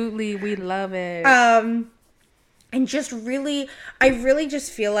 Absolutely. We love it. And just really, I really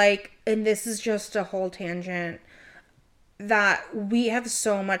just feel like, and this is just a whole tangent, that we have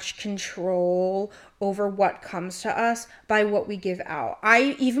so much control over what comes to us by what we give out.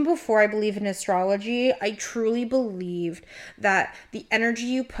 Even before I believe in astrology, I truly believed that the energy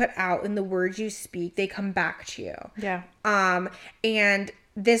you put out and the words you speak, they come back to you. Yeah. And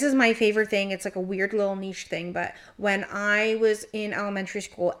this is my favorite thing. It's like a weird little niche thing, but when I was in elementary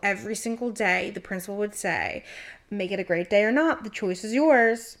school, every single day, the principal would say, make it a great day or not, the choice is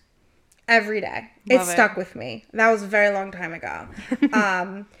yours. Every day. It stuck with me. That was a very long time ago.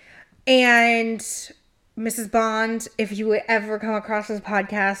 And Mrs. Bond, if you would ever come across this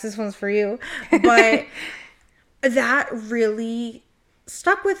podcast, this one's for you. But that really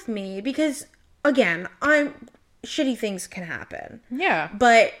stuck with me because, again, shitty things can happen. Yeah.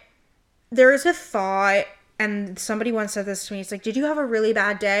 But there is a thought, and somebody once said this to me. It's like, did you have a really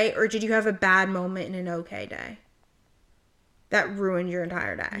bad day or did you have a bad moment in an okay day that ruined your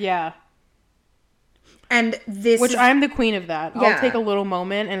entire day? Yeah. And this I'm the queen of that. Yeah. I'll take a little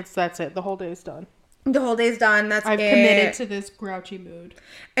moment and that's it. The whole day is done. The whole day's done. That's I've committed to this grouchy mood.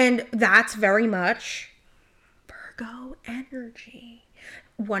 And that's very much Virgo energy.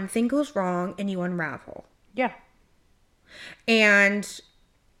 One thing goes wrong and you unravel. Yeah. And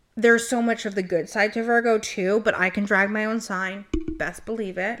there's so much of the good side to Virgo too, but I can drag my own sign. Best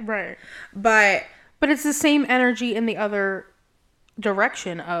believe it. Right. But it's the same energy in the other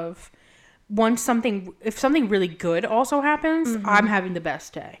direction of if something really good also happens, I'm having the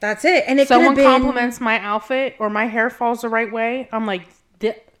best day. That's it. And if someone compliments my outfit or my hair falls the right way, I'm like,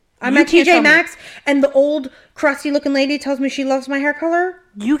 I'm at TJ Maxx and the old crusty looking lady tells me she loves my hair color.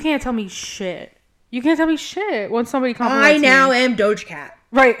 You can't tell me shit. You can't tell me shit when somebody compliments me. I now am Doja Cat.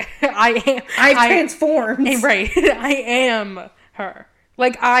 Right. I am. I've transformed. Right. I am her.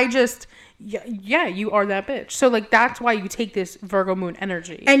 Like, I just... Yeah, you are that bitch. So, like, that's why you take this Virgo moon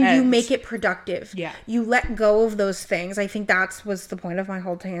energy. And you make it productive. Yeah. You let go of those things. I think was the point of my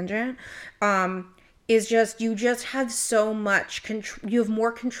whole tangent. Is just, you just have so much you have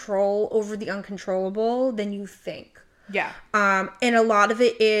more control over the uncontrollable than you think. Yeah. And a lot of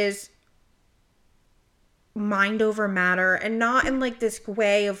it is mind over matter, and not in like this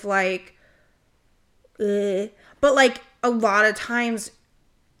way of like, but like a lot of times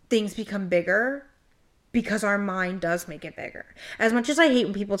things become bigger because our mind does make it bigger. As much as I hate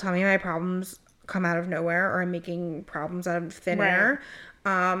when people tell me my problems come out of nowhere or I'm making problems out of thin air,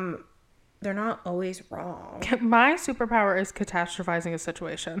 they're not always wrong. My superpower is catastrophizing a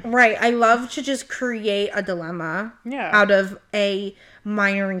situation. Right. I love to just create a dilemma out of a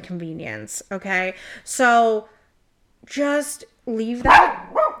minor inconvenience. Okay. So just leave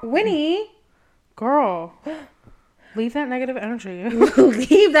that. Winnie. Girl. Leave that negative energy.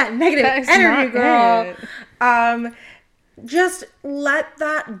 Leave that negative energy, girl. Just let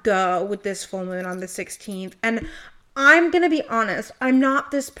that go with this full moon on the 16th. And I'm going to be honest. I'm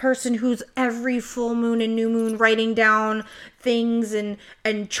not this person who's every full moon and new moon writing down things and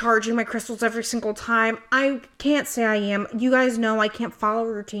charging my crystals every single time. I can't say I am. You guys know I can't follow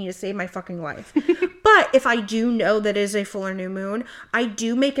a routine to save my fucking life. But if I do know that it is a full or new moon, I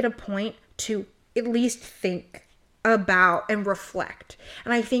do make it a point to at least think about and reflect.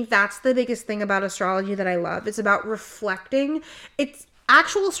 And I think that's the biggest thing about astrology that I love. It's about reflecting. It's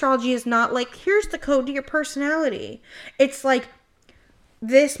actual astrology is not like, here's the code to your personality. It's like,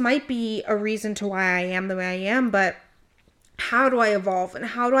 this might be a reason to why I am the way I am, but how do I evolve and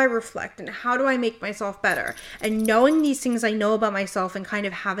how do I reflect and how do I make myself better? And knowing these things I know about myself and kind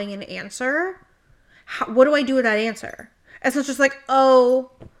of having an answer, what do I do with that answer? It's not just like, oh,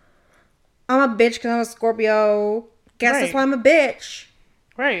 I'm a bitch because I'm a Scorpio. Guess that's why I'm a bitch.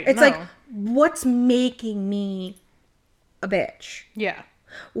 Right. It's like, what's making me a bitch? Yeah.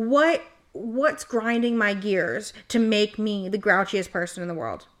 What's grinding my gears to make me the grouchiest person in the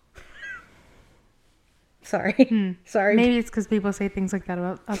world? Sorry. Sorry. Maybe it's because people say things like that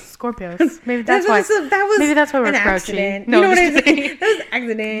about us Scorpios. Maybe that's why. Maybe that's why we're grouchy. Accident. No, you know what I'm saying? That was an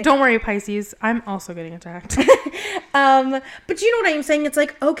accident. Don't worry, Pisces. I'm also getting attacked. But you know what I'm saying? It's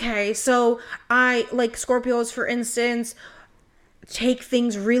like, okay, so I like Scorpios, for instance, take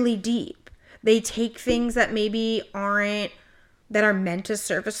things really deep. They take things that maybe that are meant to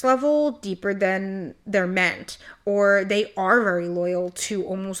surface level deeper than they're meant, or they are very loyal to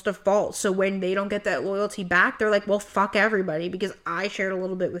almost a fault. So when they don't get that loyalty back, they're like, well, fuck everybody because I shared a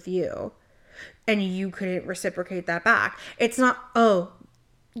little bit with you and you couldn't reciprocate that back. It's not, oh,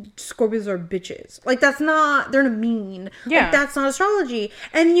 Scorpios are bitches. Like, that's not, they're mean. Yeah. Like, that's not astrology.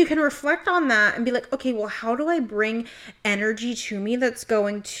 And you can reflect on that and be like, okay, well, how do I bring energy to me that's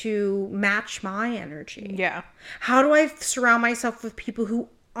going to match my energy? Yeah. How do I surround myself with people who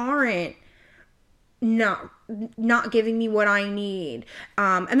aren't not giving me what I need?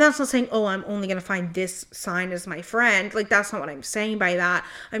 And that's not saying, oh, I'm only going to find this sign as my friend. Like, that's not what I'm saying by that.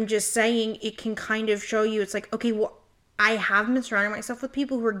 I'm just saying it can kind of show you, it's like, okay, well, I have been surrounding myself with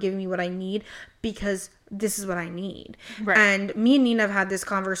people who are giving me what I need because this is what I need. Right. And me and Nina have had this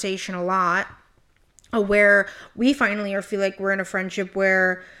conversation a lot where we finally feel like we're in a friendship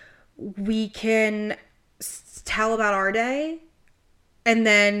where we can tell about our day and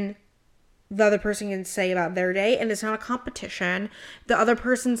then the other person can say about their day, and it's not a competition. The other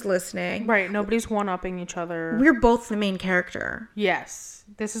person's listening. Right. Nobody's one-upping each other. We're both the main character. Yes.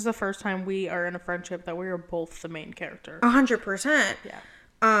 This is the first time we are in a friendship that we are both the main character. 100%.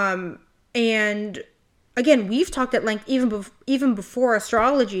 Yeah. And again, we've talked at length even before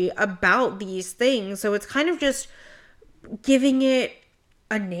astrology about these things. So it's kind of just giving it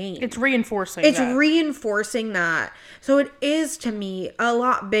a name. It's reinforcing that. So it is, to me, a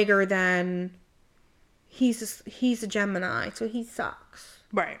lot bigger than he's a Gemini, so he sucks.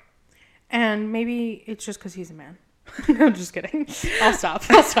 Right. And maybe it's just because he's a man. I'm just kidding. I'll stop.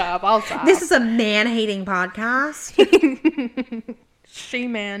 This is a man-hating podcast.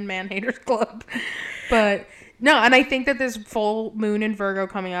 Man haters club. But no, and I think that this full moon in Virgo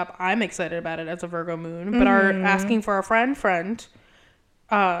coming up, I'm excited about it as a Virgo moon. But are asking for a friend,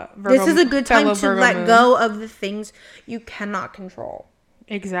 Virgo, this is a good time to Virgo let moon. go of the things you cannot control.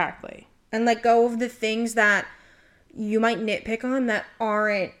 Exactly. And let go of the things that you might nitpick on that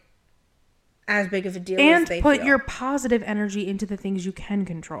aren't as big of a deal as they And put feel. your positive energy into the things you can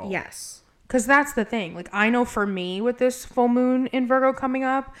control. Yes. Because that's the thing. Like, I know for me with this full moon in Virgo coming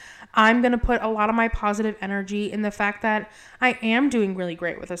up, I'm going to put a lot of my positive energy in the fact that I am doing really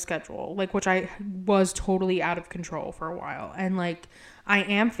great with a schedule, like, which I was totally out of control for a while. And, like, I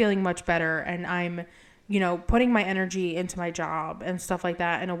am feeling much better, and I'm, you know, putting my energy into my job and stuff like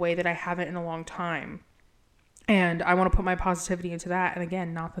that in a way that I haven't in a long time. And I want to put my positivity into that. And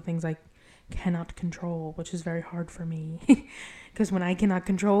again, not the things I cannot control, which is very hard for me. Because when I cannot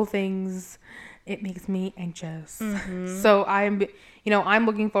control things, it makes me anxious. So I'm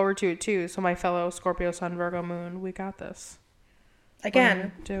looking forward to it too. So my fellow Scorpio Sun, Virgo Moon, we got this.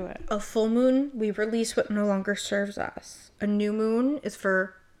 Again, do it. A full moon, we release what no longer serves us. A new moon is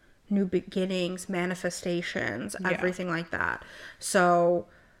for new beginnings, manifestations, everything like that. So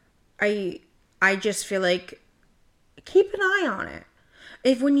I just feel like keep an eye on it.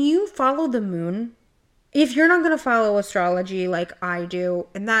 If when you follow the moon, if you're not going to follow astrology like I do,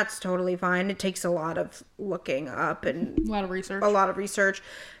 and that's totally fine. It takes a lot of looking up and A lot of research.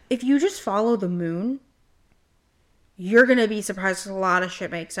 If you just follow the moon, you're going to be surprised a lot of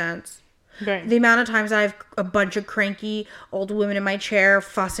shit makes sense. Right. The amount of times I have a bunch of cranky old women in my chair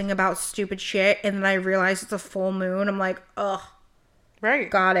fussing about stupid shit, and then I realize it's a full moon. I'm like, ugh.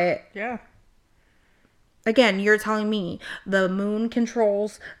 Right. Got it. Yeah. Again, you're telling me the moon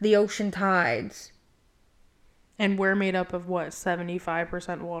controls the ocean tides. And we're made up of what,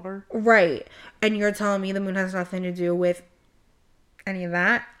 75% water? Right. And you're telling me the moon has nothing to do with any of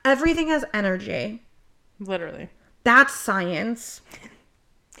that? Everything has energy. Literally. That's science.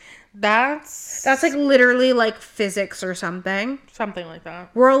 That's like literally like physics or something. something like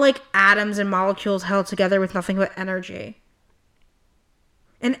that. We're all like atoms and molecules held together with nothing but energy.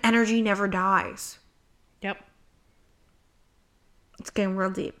 And energy never dies. Yep. It's getting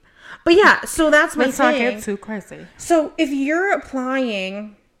real deep. But yeah, so that's my Let's thing. not get too crazy. So if you're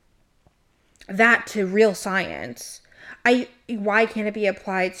applying that to real science, why can't it be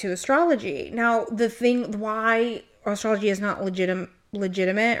applied to astrology? Now, the thing why astrology is not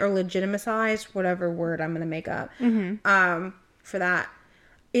legitimate or legitimized, whatever word I'm going to make up, for that,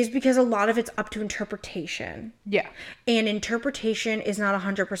 is because a lot of it's up to interpretation. Yeah. And interpretation is not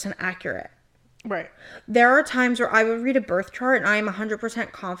 100% accurate. Right. There are times where I would read a birth chart and I am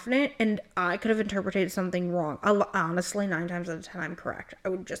 100% confident and I could have interpreted something wrong. Honestly, 9 times out of 10, I'm correct. I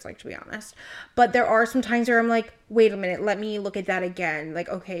would just like to be honest. But there are some times where I'm like, wait a minute, let me look at that again. Like,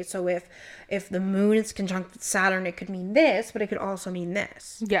 okay, so if the moon is conjunct with Saturn, it could mean this, but it could also mean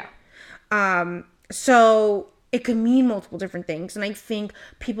this. Yeah. So it could mean multiple different things. And I think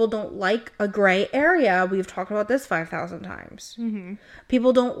people don't like a gray area. We've talked about this 5,000 times. Mm-hmm.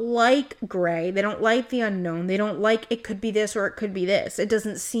 People don't like gray. They don't like the unknown. They don't like it could be this or it could be this. It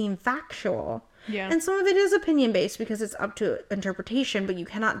doesn't seem factual. Yeah. And some of it is opinion based because it's up to interpretation, but you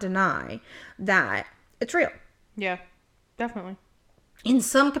cannot deny that it's real. Yeah. Definitely. In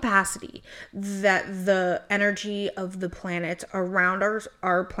some capacity, that the energy of the planets around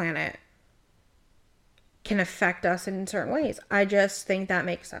our planet can affect us in certain ways. I just think that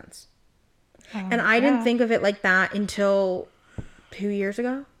makes sense. And I didn't think of it like that until 2 years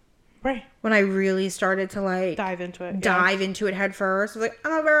ago. Right. When I really started to like Dive into it. Dive into it head first. I was like,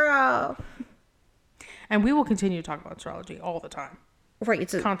 I'm a Virgo. And we will continue to talk about astrology all the time. Right.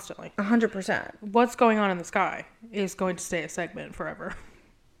 It's Constantly. 100%. What's going on in the sky is going to stay a segment forever.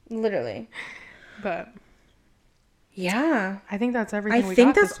 Literally. But yeah. I think that's everything we got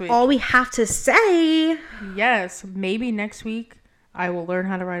think this that's week. all we have to say. Yes. Maybe next week I will learn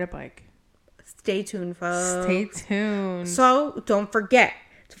how to ride a bike. Stay tuned, folks. Stay tuned. So don't forget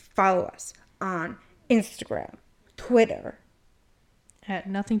to follow us on Instagram, Twitter, At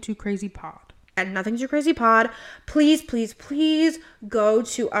Nothing Too Crazy Pod. at Nothing Too Crazy Pod. Please, please, please go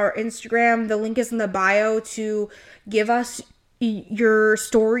to our Instagram. The link is in the bio to give us your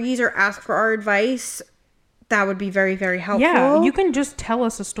stories or ask for our advice. That would be very, very helpful. Yeah, you can just tell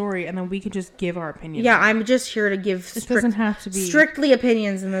us a story and then we can just give our opinion. Yeah, I'm just here to give It doesn't have to be strictly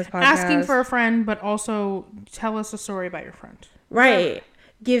opinions in this podcast. asking for a friend, but also tell us a story about your friend. Right.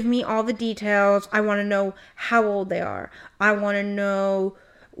 Give me all the details. I want to know how old they are. I want to know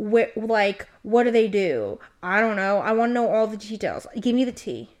Like, what do they do? I don't know. I want to know all the details. Give me the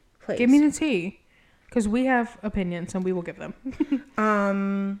tea, please. Give me the tea. Because we have opinions and we will give them.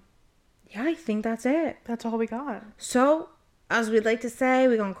 Yeah, I think that's it. That's all we got. So, as we'd like to say,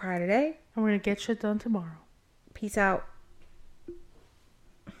 we're going to cry today. And we're going to get shit done tomorrow. Peace out.